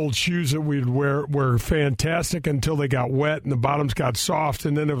wooden-soled shoes that we'd wear were fantastic until they got wet and the bottoms got soft,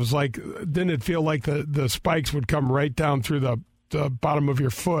 and then it'd feel like the spikes would come right down through the bottom of your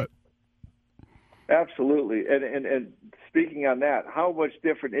foot. Absolutely. And speaking on that, how much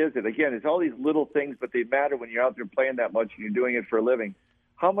different is it? Again, it's all these little things, but they matter when you're out there playing that much and you're doing it for a living.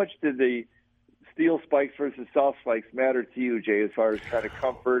 How much did the steel spikes versus soft spikes matter to you, Jay, as far as kind of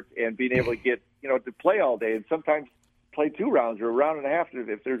comfort and being able to get, to play all day and sometimes play 2 rounds or a round and a half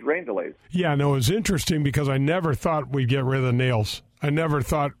if there's rain delays? Yeah, no, it was interesting because I never thought we'd get rid of the nails. I never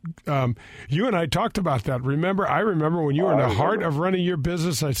thought you and I talked about that. I remember when you were in the heart of running your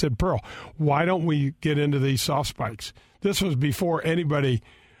business, I said, Pearl, why don't we get into these soft spikes? This was before anybody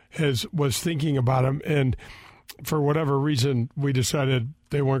was thinking about them, and for whatever reason, we decided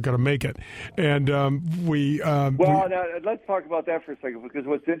they weren't going to make it. And now, let's talk about that for a second, because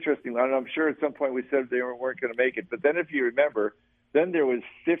what's interesting, and I'm sure at some point we said they weren't going to make it, but then if you remember, then there was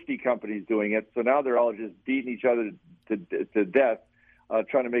 50 companies doing it, so now they're all just beating each other to death,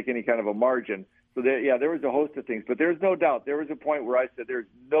 trying to make any kind of a margin. So there was a host of things, but there's no doubt there was a point where I said there's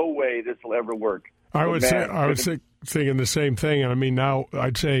no way this will ever work. I was thinking the same thing, and I mean now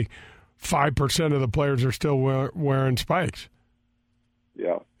I'd say 5% of the players are still wearing spikes.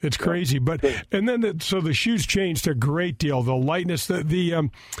 Yeah, it's crazy. But and then so the shoes changed a great deal. The lightness,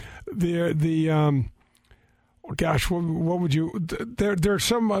 gosh, what would you? They're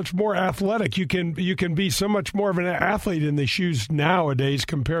so much more athletic. You can be so much more of an athlete in the shoes nowadays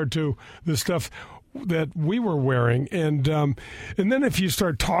compared to the stuff that we were wearing. And then if you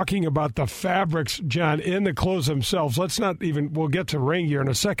start talking about the fabrics, John, in the clothes themselves, we'll get to rain gear in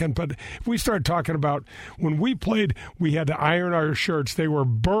a second, but if we start talking about when we played, we had to iron our shirts. They were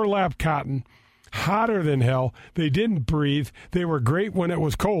burlap cotton, hotter than hell. They didn't breathe. They were great when it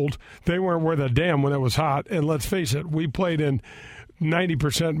was cold. They weren't worth a damn when it was hot. And let's face it, we played in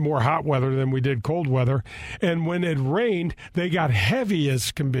 90% more hot weather than we did cold weather. And when it rained, they got heavy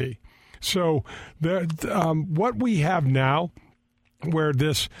as can be. So what we have now, where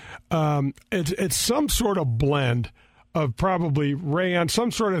this it's some sort of blend of probably rayon,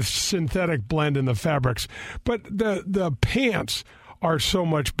 some sort of synthetic blend in the fabrics, but the pants are so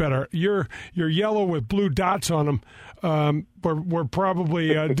much better. Your yellow with blue dots on them were probably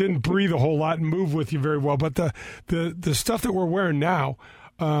didn't breathe a whole lot and move with you very well. But the stuff that we're wearing now,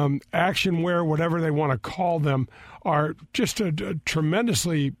 action wear, whatever they want to call them, are just a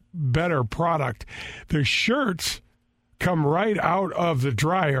tremendously better product. The shirts come right out of the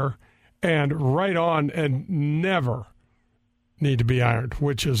dryer and right on and never need to be ironed,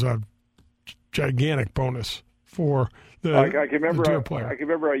 which is a gigantic bonus for the tour player. I can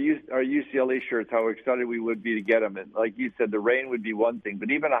remember our UCLA shirts, how excited we would be to get them. And like you said, the rain would be one thing,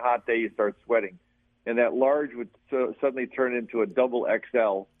 but even a hot day, you start sweating. And that large would suddenly turn into a double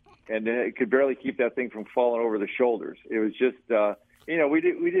XL, and it could barely keep that thing from falling over the shoulders. It was just, we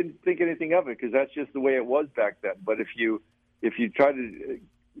didn't think anything of it because that's just the way it was back then. But if you try to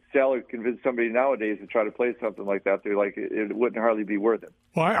sell or convince somebody nowadays to try to play something like that, they're like, it wouldn't hardly be worth it.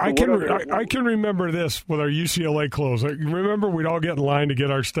 Well, I can remember this with our UCLA clothes. Remember, we'd all get in line to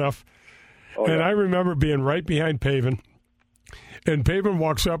get our stuff, I remember being right behind Paven. And Paven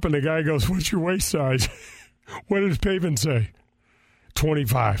walks up, and the guy goes, "What's your waist size?" What does Paven say?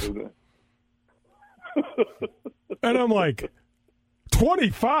 25. And I'm like,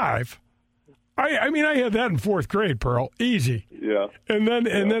 25? I mean, I had that in 4th grade, Pearl. Easy. Yeah. And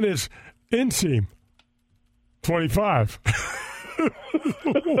then his inseam, 25.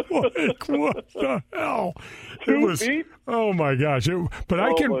 Like, what the hell? It was, oh my gosh!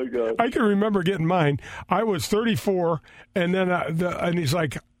 I can remember getting mine. I was 34, and then and he's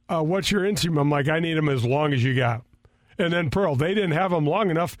like, "What's your inseam?" I'm like, "I need them as long as you got." And then Pearl, they didn't have them long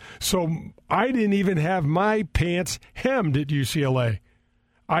enough, so I didn't even have my pants hemmed at UCLA.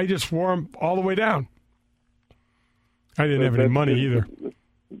 I just wore them all the way down. I didn't have any money either.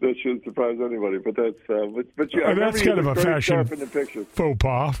 That shouldn't surprise anybody, but that's that's kind of a fashion faux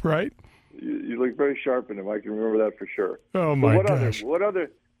pas, right? You look very sharp in them. I can remember that for sure. Oh my gosh! What other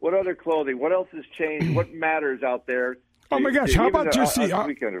clothing? What else has changed? What matters out there? Oh my gosh! How about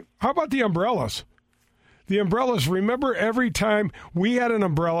how about the umbrellas? The umbrellas. Remember, every time we had an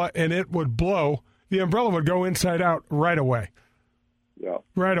umbrella and it would blow, the umbrella would go inside out right away. Yeah.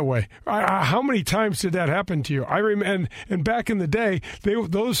 Right away. How many times did that happen to you? I remember, and back in the day,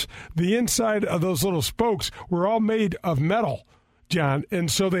 the inside of those little spokes were all made of metal John, and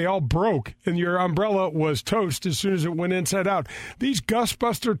so they all broke, and your umbrella was toast as soon as it went inside out. These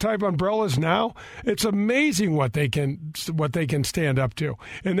gustbuster type umbrellas now, it's amazing what they can stand up to,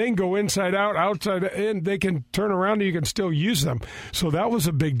 and they can go inside out, outside in. They can turn around, and you can still use them. So that was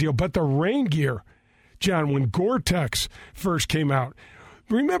a big deal. But the rain gear, John, when Gore-Tex first came out,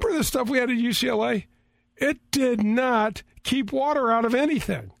 remember the stuff we had at UCLA? It did not keep water out of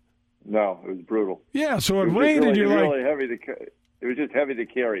anything. No, it was brutal. Yeah, so it rained, really, and you're really heavy it was just heavy to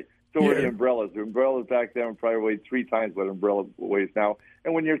carry. So were the umbrellas. The umbrellas back then probably weighed 3 times what an umbrella weighs now.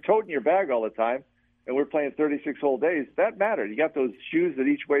 And when you're toting your bag all the time, and we're playing 36-hole days, that mattered. You got those shoes that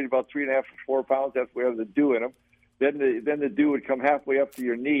each weighed about 3.5 to 4 pounds. That's where the dew in them. Then the dew would come halfway up to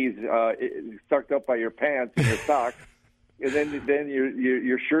your knees, sucked up by your pants and your socks. And then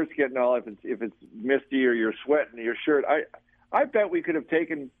your shirt's getting all, if it's misty or you're sweating your shirt. I bet we could have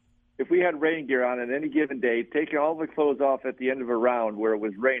taken, if we had rain gear on any given day, taken all the clothes off at the end of a round where it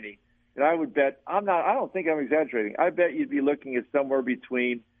was raining, and I would bet, I don't think I'm exaggerating, I bet you'd be looking at somewhere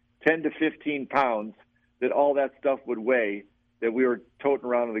between 10 to 15 pounds that all that stuff would weigh that we were toting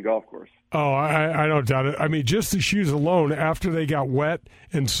around on the golf course. Oh, I don't doubt it. I mean, just the shoes alone, after they got wet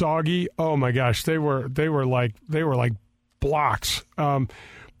and soggy, oh my gosh, they were like blocks.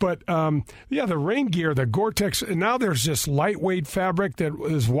 But the rain gear, the Gore-Tex, and now there's this lightweight fabric that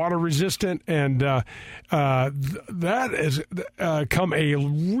is water resistant, and that has come a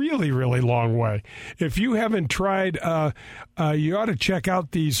really, really long way. If you haven't tried, you ought to check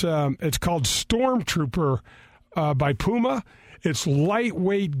out these. It's called Stormtrooper by Puma. It's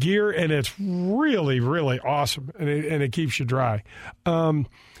lightweight gear, and it's really, really awesome, and it keeps you dry.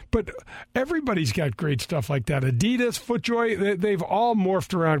 But everybody's got great stuff like that. Adidas, FootJoy, they've all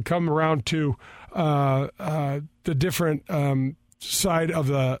morphed around, come around to the different side of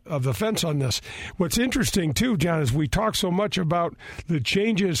the fence on this. What's interesting, too, John, is we talk so much about the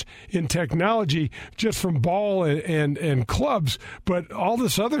changes in technology just from ball and clubs, but all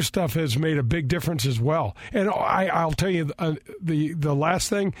this other stuff has made a big difference as well. And I'll tell you, the last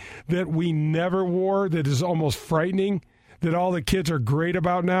thing that we never wore that is almost frightening, that all the kids are great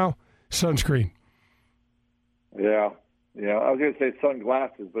about now, sunscreen. Yeah. I was going to say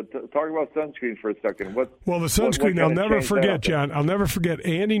sunglasses, but talk about sunscreen for a second. The sunscreen, I'll never forget, John. I'll never forget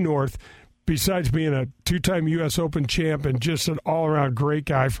Andy North, besides being a 2-time U.S. Open champ and just an all-around great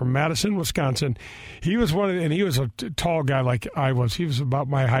guy from Madison, Wisconsin. He was and he was a tall guy like I was. He was about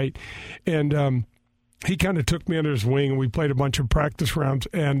my height. And he kind of took me under his wing, and we played a bunch of practice rounds.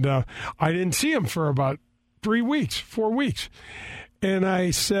 And I didn't see him for about 4 weeks. And I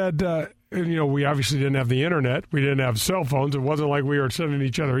said, we obviously didn't have the internet. We didn't have cell phones. It wasn't like we were sending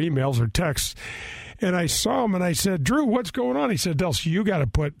each other emails or texts. And I saw him and I said, Drew, what's going on? He said, Dels, you got to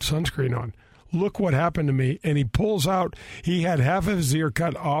put sunscreen on. Look what happened to me. And he pulls out, he had half of his ear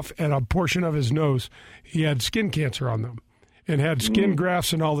cut off and a portion of his nose. He had skin cancer on them and had skin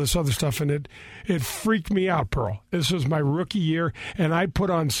grafts and all this other stuff. And it freaked me out, Pearl. This was my rookie year, and I put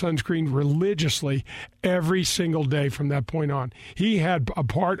on sunscreen religiously every single day from that point on. He had a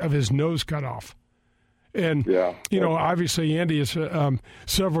part of his nose cut off. And, obviously Andy is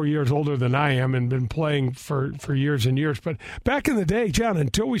several years older than I am and been playing for years and years. But back in the day, John,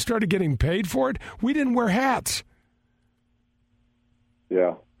 until we started getting paid for it, we didn't wear hats.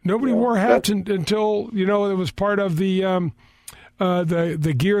 Yeah. Nobody wore hats until, it was part of the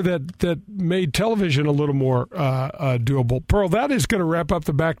gear that made television a little more doable. Pearl, that is going to wrap up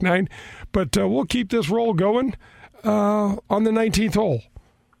the back nine, but we'll keep this roll going on the 19th hole.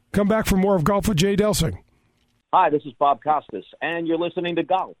 Come back for more of Golf with Jay Delsing. Hi, this is Bob Costas, and you're listening to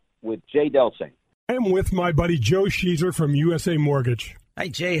Golf with Jay Delsing. I'm with my buddy Joe Sheezer from USA Mortgage. Hi,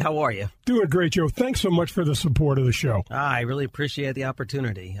 Jay. How are you? Doing great, Joe. Thanks so much for the support of the show. I really appreciate the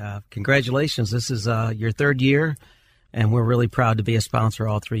opportunity. Congratulations. This is your third year, and we're really proud to be a sponsor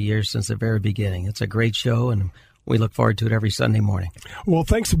all 3 years since the very beginning. It's a great show, and we look forward to it every Sunday morning. Well,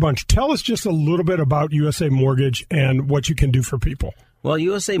 thanks a bunch. Tell us just a little bit about USA Mortgage and what you can do for people. Well,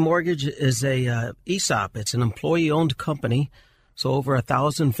 USA Mortgage is a ESOP. It's an employee-owned company, so over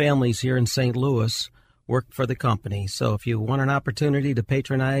 1,000 families here in St. Louis work for the company. So if you want an opportunity to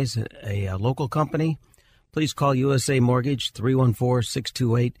patronize a local company, please call USA Mortgage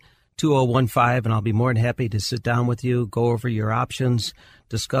 314-628-2015, and I'll be more than happy to sit down with you, go over your options,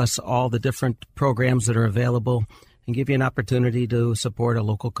 discuss all the different programs that are available, and give you an opportunity to support a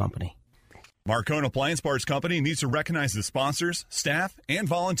local company. Marcone Appliance Parts Company needs to recognize the sponsors, staff, and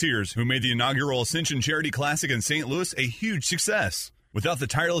volunteers who made the inaugural Ascension Charity Classic in St. Louis a huge success. Without the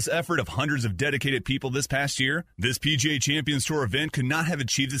tireless effort of hundreds of dedicated people this past year, this PGA Champions Tour event could not have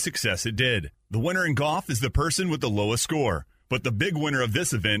achieved the success it did. The winner in golf is the person with the lowest score. But the big winner of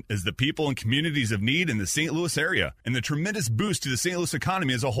this event is the people and communities of need in the St. Louis area and the tremendous boost to the St. Louis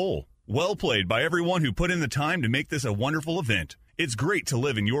economy as a whole. Well played by everyone who put in the time to make this a wonderful event. It's great to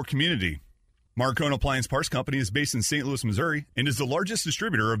live in your community. Marcone Appliance Parts Company is based in St. Louis, Missouri, and is the largest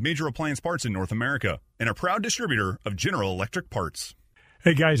distributor of major appliance parts in North America and a proud distributor of General Electric parts.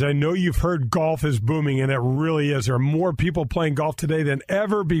 Hey, guys, I know you've heard golf is booming, and it really is. There are more people playing golf today than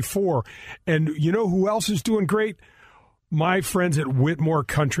ever before. And you know who else is doing great? My friends at Whitmore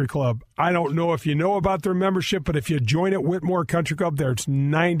Country Club. I don't know if you know about their membership, but if you join at Whitmore Country Club, there's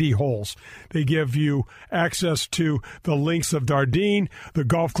 90 holes. They give you access to the Links of Dardenne, the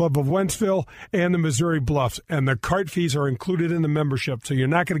Golf Club of Wentzville, and the Missouri Bluffs. And the cart fees are included in the membership, so you're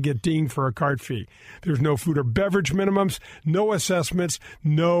not going to get dinged for a cart fee. There's no food or beverage minimums, no assessments,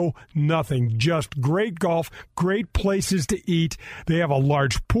 no nothing. Just great golf, great places to eat. They have a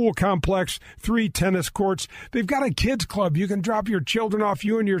large pool complex, 3 tennis courts. They've got a kids club. You can drop your children off.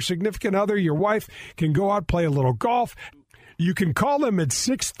 You and your significant other, your wife, can go out, play a little golf. You can call them at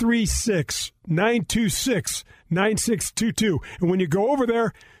 636-926-9622. And when you go over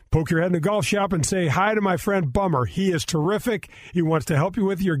there, poke your head in the golf shop and say hi to my friend Bummer. He is terrific. He wants to help you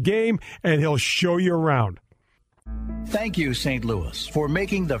with your game, and he'll show you around. Thank you, St. Louis, for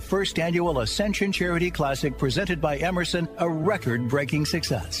making the first annual Ascension Charity Classic presented by Emerson a record-breaking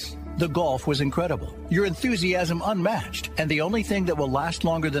success. The golf was incredible, your enthusiasm unmatched, and the only thing that will last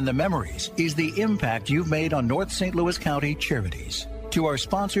longer than the memories is the impact you've made on North St. Louis County charities. To our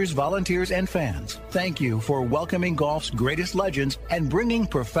sponsors, volunteers, and fans, thank you for welcoming golf's greatest legends and bringing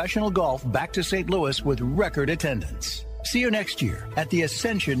professional golf back to St. Louis with record attendance. See you next year at the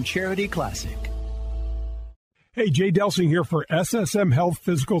Ascension Charity Classic. Hey, Jay Delsing here for SSM Health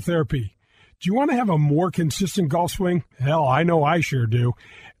Physical Therapy. Do you want to have a more consistent golf swing? Hell, I know I sure do.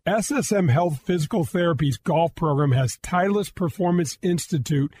 SSM Health Physical Therapy's golf program has Titleist Performance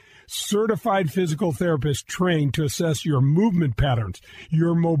Institute certified physical therapists trained to assess your movement patterns,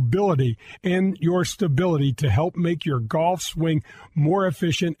 your mobility, and your stability to help make your golf swing more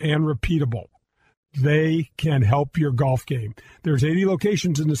efficient and repeatable. They can help your golf game. There's 80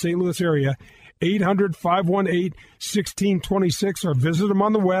 locations in the St. Louis area. 800-518-1626 or visit them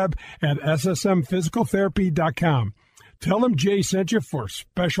on the web at ssmphysicaltherapy.com. Tell them Jay sent you for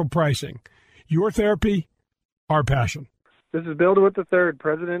special pricing. Your therapy, our passion. This is Bill DeWitt III,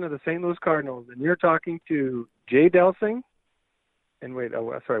 president of the St. Louis Cardinals, and you're talking to Jay Delsing. And wait,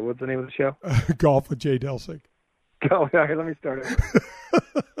 what's the name of the show? Golf with Jay Delsing. Oh, okay, let me start it.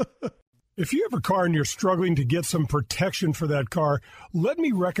 If you have a car and you're struggling to get some protection for that car, let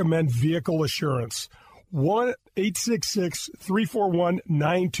me recommend Vehicle Assurance.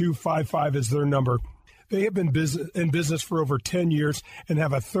 1-866-341-9255 is their number. They have been in business for over 10 years and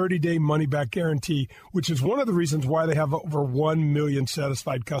have a 30-day money-back guarantee, which is one of the reasons why they have over 1 million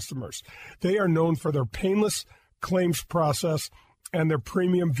satisfied customers. They are known for their painless claims process and their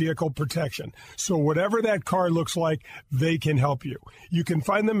premium vehicle protection. So whatever that car looks like, they can help you. You can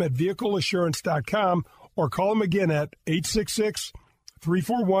find them at vehicleassurance.com or call them again at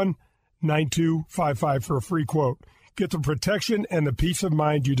 866-341-9255 for a free quote. Get the protection and the peace of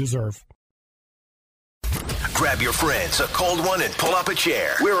mind you deserve. Grab your friends, a cold one, and pull up a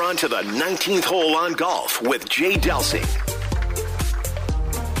chair. We're on to the 19th hole on golf with Jay Delsing.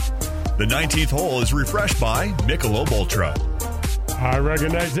 The 19th hole is refreshed by Michelob Ultra. I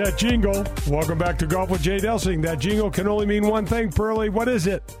recognize that jingle. Welcome back to Golf with Jay Delsing. That jingle can only mean one thing, Pearlie. What is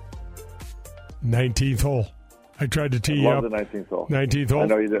it? 19th hole. I tried to tee you up. I love the 19th hole. 19th hole. I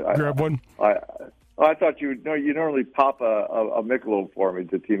know you did. Grab one. I thought you normally pop a Michelob for me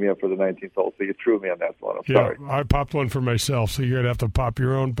to tee me up for the 19th hole, so you threw me on that one. I'm sorry. I popped one for myself, so you're going to have to pop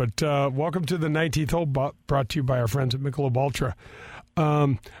your own. But welcome to the 19th hole, brought to you by our friends at Michelob Ultra.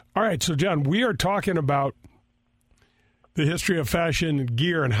 All right, so, John, we are talking about the history of fashion and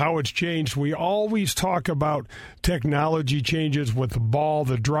gear and how it's changed. We always talk about technology changes with the ball,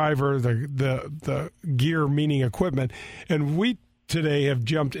 the driver, the gear, meaning equipment. And we today have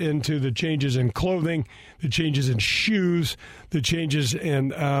jumped into the changes in clothing, the changes in shoes, the changes in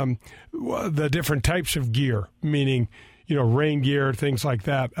the different types of gear, meaning, rain gear, things like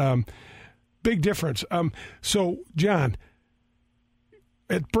that. Big difference. So, John,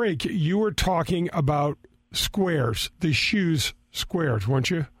 at break, you were talking about squares, the shoes squares, weren't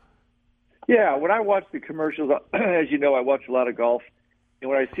you? Yeah, when I watch the commercials, as you know, I watch a lot of golf,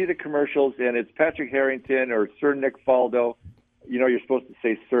 and when I see the commercials and it's Patrick Harrington or Sir Nick Faldo, you're supposed to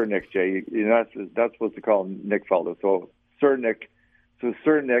say Sir Nick, Jay. That's supposed to call him Nick Faldo. So Sir Nick.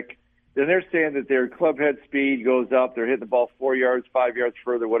 Then they're saying that their club head speed goes up. They're hitting the ball 4 yards, 5 yards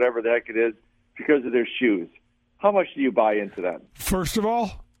further, whatever the heck it is, because of their shoes. How much do you buy into that? First of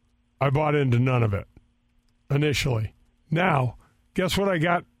all, I bought into none of it initially. Now, guess what I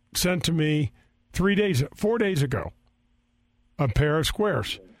got sent to me 4 days ago? A pair of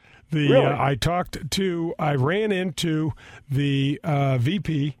squares. Really? I ran into the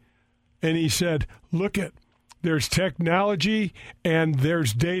VP, and he said, look at, there's technology and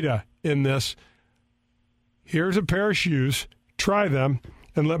there's data in this. Here's a pair of shoes. Try them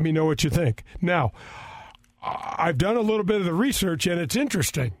and let me know what you think. Now, I've done a little bit of the research, and it's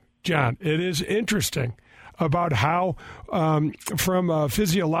interesting, John. It is interesting about how, from a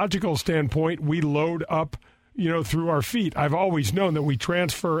physiological standpoint, we load up, through our feet. I've always known that we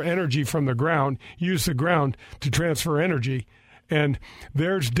transfer energy from the ground, use the ground to transfer energy. And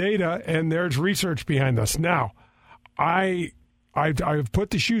there's data and there's research behind this. Now, I've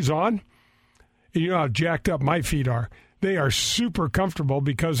put the shoes on. And you know how jacked up my feet are. They are super comfortable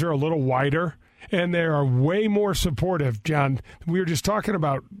because they're a little wider and they are way more supportive, John. We were just talking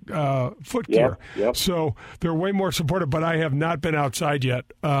about foot gear. Yep. So they're way more supportive, but I have not been outside yet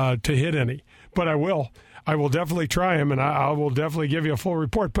to hit any. But I will. I will definitely try them, and I will definitely give you a full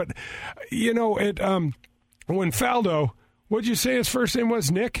report. But, when Faldo, what'd you say his first name was,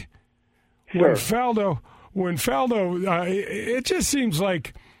 Nick? Sure. When Faldo, it just seems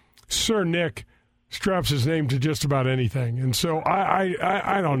like Sir Nick straps his name to just about anything. And so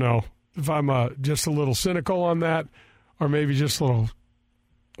I don't know if I'm just a little cynical on that or maybe just a little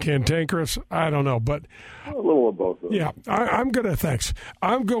cantankerous. I don't know, but a little of both of them. Yeah, I'm going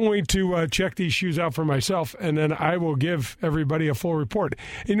to check these shoes out for myself, and then I will give everybody a full report.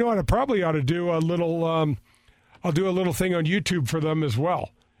 You know what? I probably ought to do a little. I'll do a little thing on YouTube for them as well,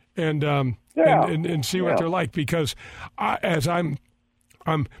 and see what they're like, because as I'm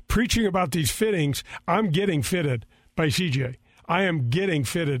preaching about these fittings, I'm getting fitted by CJ. I am getting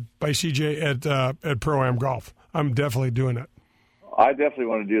fitted by CJ at Pro-Am Golf. I'm definitely doing it. I definitely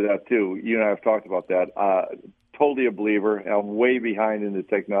want to do that too. You and I have talked about that. Totally a believer. I'm way behind in the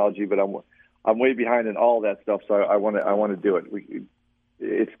technology, but I'm way behind in all that stuff. So I want to do it.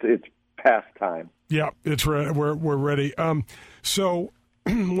 It's past time. Yeah, we're ready. So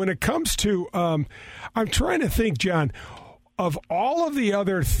when it comes to, I'm trying to think, John, of all of the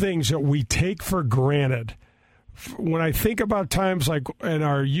other things that we take for granted. When I think about times like in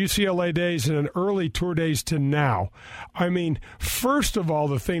our UCLA days and in early tour days to now, I mean, first of all,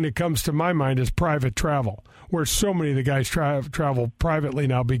 the thing that comes to my mind is private travel, where so many of the guys travel privately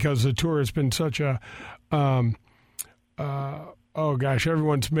now because the tour has been such a,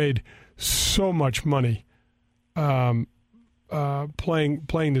 everyone's made so much money playing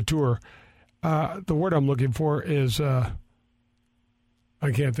the tour. The word I'm looking for is, I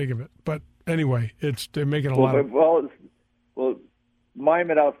can't think of it, but anyway, they're making a lot of... Well,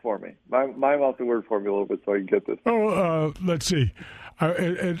 mime it out for me. Mime out the word for me a little bit so I can get this. Let's see.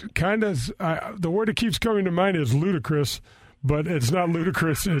 It kind of... the word that keeps coming to mind is ludicrous, but it's not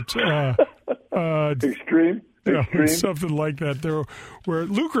ludicrous. It's... extreme? Yeah, it's something like that. We're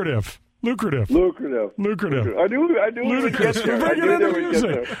lucrative. Lucrative. I knew we would get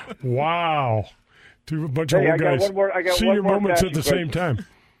there. Wow. To a bunch of old guys. I got senior one more moments at the question. same time.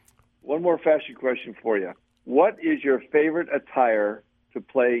 One more fashion question for you. What is your favorite attire to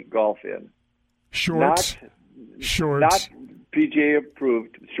play golf in? Shorts. Not PGA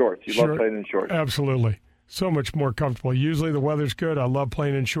approved shorts. You love playing in shorts. Absolutely. So much more comfortable. Usually the weather's good. I love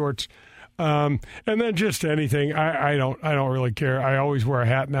playing in shorts. And then just anything. I don't really care. I always wear a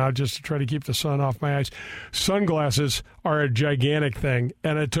hat now just to try to keep the sun off my eyes. Sunglasses are a gigantic thing,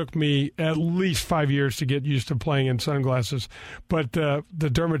 and it took me at least 5 years to get used to playing in sunglasses. But the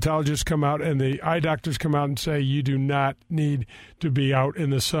dermatologists come out and the eye doctors come out and say you do not need to be out in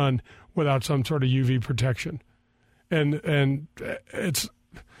the sun without some sort of UV protection. And it's...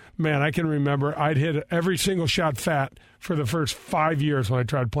 Man, I can remember I'd hit every single shot fat for the first 5 years when I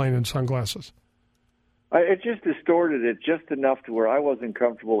tried playing in sunglasses. It just distorted it just enough to where I wasn't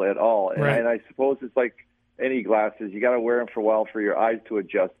comfortable at all. Right. And I suppose it's like any glasses. You got to wear them for a while for your eyes to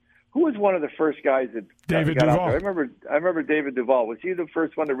adjust. Who was one of the first guys that David got Duval. out there? I remember David Duval. Was he the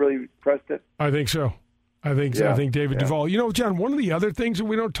first one that really pressed it? I think so. I think David Duval. You know, John, one of the other things that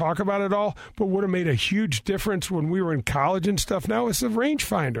we don't talk about at all, but would have made a huge difference when we were in college and stuff now is the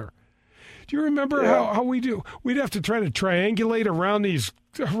rangefinder. Do you remember how we do? We'd have to try to triangulate around these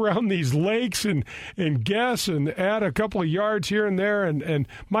lakes and guess and add a couple of yards here and there. And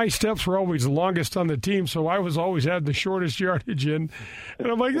my steps were always the longest on the team, so I was always had the shortest yardage in.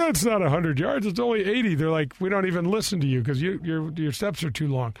 And I'm like, that's not 100 yards. It's only 80. They're like, we don't even listen to you because your steps are too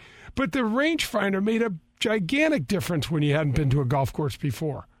long. But the rangefinder made a gigantic difference when you hadn't been to a golf course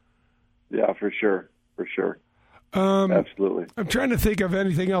before. Yeah, for sure. Absolutely. I'm trying to think of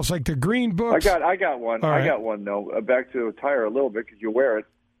anything else, like the green books. I got one. All right. I got one, though. Back to attire a little bit because you wear it.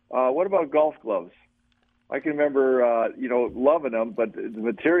 What about golf gloves? I can remember, loving them, but the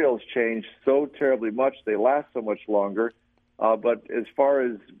materials changed so terribly much. They last so much longer. But as far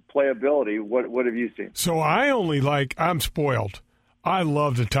as playability, what have you seen? So I'm spoiled. I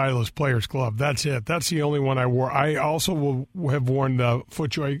love the Titleist Players Glove. That's it. That's the only one I wore. I also have worn the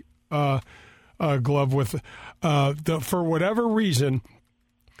FootJoy glove with, for whatever reason,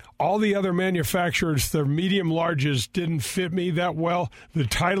 all the other manufacturers, the medium larges didn't fit me that well. The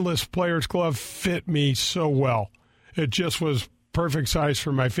Titleist Players Glove fit me so well. It just was perfect size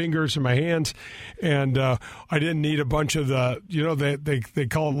for my fingers and my hands, and I didn't need a bunch of the, they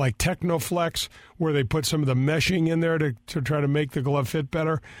call it like Technoflex, where they put some of the meshing in there to try to make the glove fit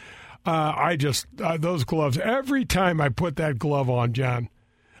better. Those gloves, every time I put that glove on, John,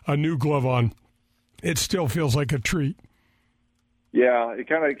 a new glove on, it still feels like a treat. Yeah, it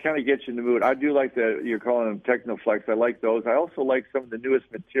kind of gets you in the mood. I do like you're calling them Technoflex. I like those. I also like some of the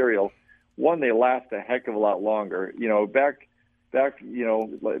newest material. One, they last a heck of a lot longer. Back,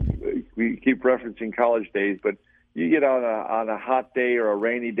 we keep referencing college days, but you get on a hot day or a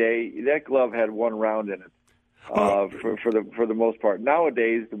rainy day, that glove had one round in it. For the most part.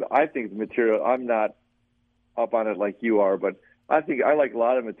 Nowadays, I think the material, I'm not up on it like you are, but I think I like a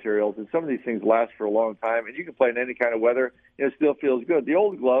lot of materials, and some of these things last for a long time, and you can play in any kind of weather, and it still feels good. The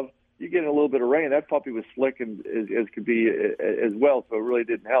old glove, you get in a little bit of rain, that puppy was slick and as could be as well, so it really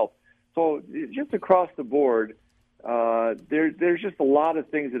didn't help. So just across the board, there's just a lot of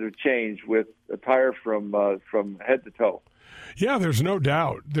things that have changed with attire from head to toe. Yeah, there's no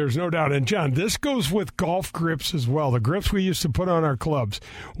doubt. There's no doubt. And, John, this goes with golf grips as well, the grips we used to put on our clubs.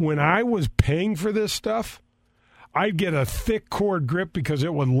 When I was paying for this stuff, I'd get a thick cord grip because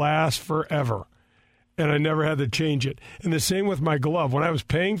it would last forever, and I never had to change it. And the same with my glove. When I was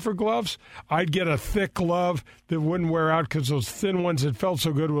paying for gloves, I'd get a thick glove that wouldn't wear out because those thin ones that felt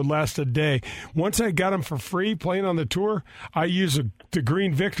so good would last a day. Once I got them for free playing on the tour, I used the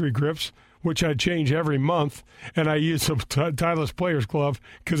green Victory grips, which I change every month, and I use a Titleist Players Glove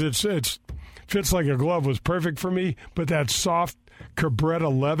because it fits like a glove, was perfect for me, but that soft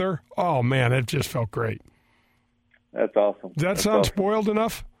Cabretta leather, oh, man, it just felt great. That's awesome. Does that sound spoiled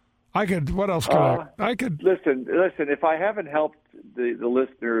enough? What else could I could listen. If I haven't helped the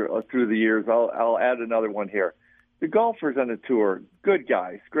listener through the years, I'll add another one here. The golfers on the tour, good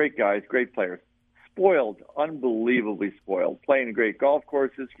guys, great players, spoiled, unbelievably spoiled, playing great golf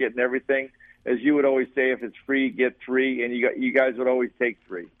courses, getting everything. As you would always say, if it's free, get three, and you guys would always take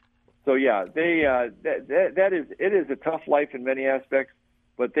three. So yeah, it is a tough life in many aspects,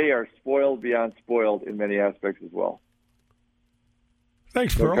 but they are spoiled beyond spoiled in many aspects as well.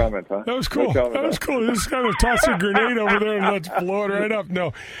 Thanks, Pearl. No comment, huh? That was cool. That was cool. Just kind of toss a grenade over there and let's blow it right up.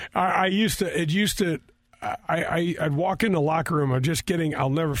 No, I'd walk in the locker room. I'll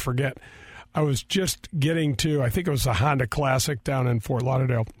never forget. I was just getting to, I think it was the Honda Classic down in Fort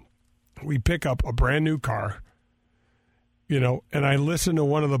Lauderdale. We pick up a brand new car, and I listen to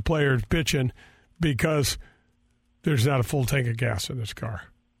one of the players bitching because there's not a full tank of gas in this car.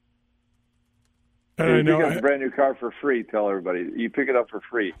 And you pick up a brand new car for free. Tell everybody you pick it up for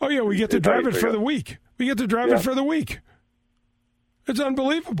free. Oh yeah, we get to drive it for the week. It's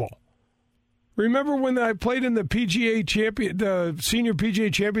unbelievable. Remember when I played in the senior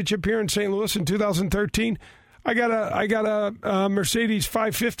PGA Championship here in St. Louis in 2013? I got a Mercedes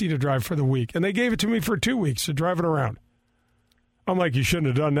 550 to drive for the week, and they gave it to me for 2 weeks to drive it around. I'm like, you shouldn't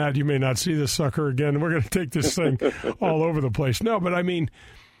have done that. You may not see this sucker again. We're going to take this thing all over the place. No, but I mean,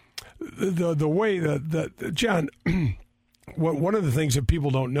 the way that John, one of the things that people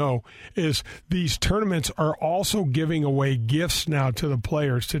don't know is these tournaments are also giving away gifts now to the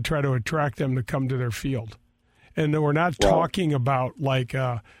players to try to attract them to come to their field. And we're not talking about like,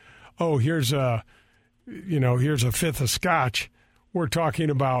 here's a fifth of scotch. We're talking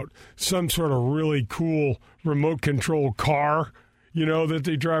about some sort of really cool remote control car, that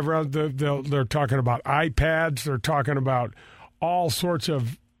they drive around. They're talking about iPads. They're talking about all sorts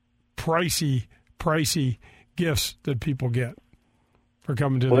of pricey gifts that people get for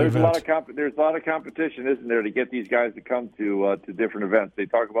coming to the events. There's a lot of competition, isn't there, to get these guys to come to different events. They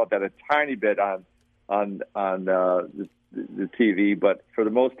talk about that a tiny bit on the TV, but for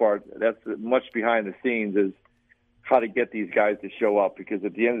the most part, that's much behind the scenes is how to get these guys to show up, because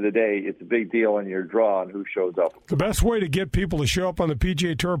at the end of the day, it's a big deal on your draw on who shows up. The best way to get people to show up on the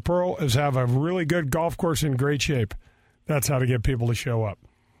PGA Tour, Pearl, is have a really good golf course in great shape. That's how to get people to show up.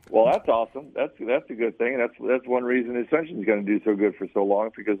 Well, that's awesome. That's a good thing. That's one reason Ascension is going to do so good for so long,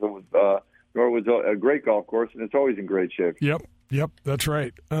 because of Norwood's a great golf course, and it's always in great shape. Yep, that's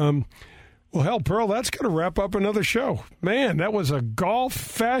right. Well, hell, Pearl, that's going to wrap up another show. Man, that was a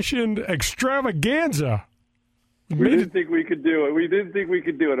golf-fashioned extravaganza. We didn't think we could do it. We didn't think we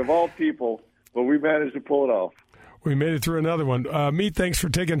could do it, of all people, but we managed to pull it off. We made it through another one. Meat, thanks for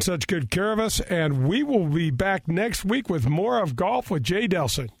taking such good care of us, and we will be back next week with more of Golf with Jay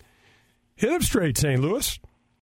Delsing. Hit him straight, St. Louis.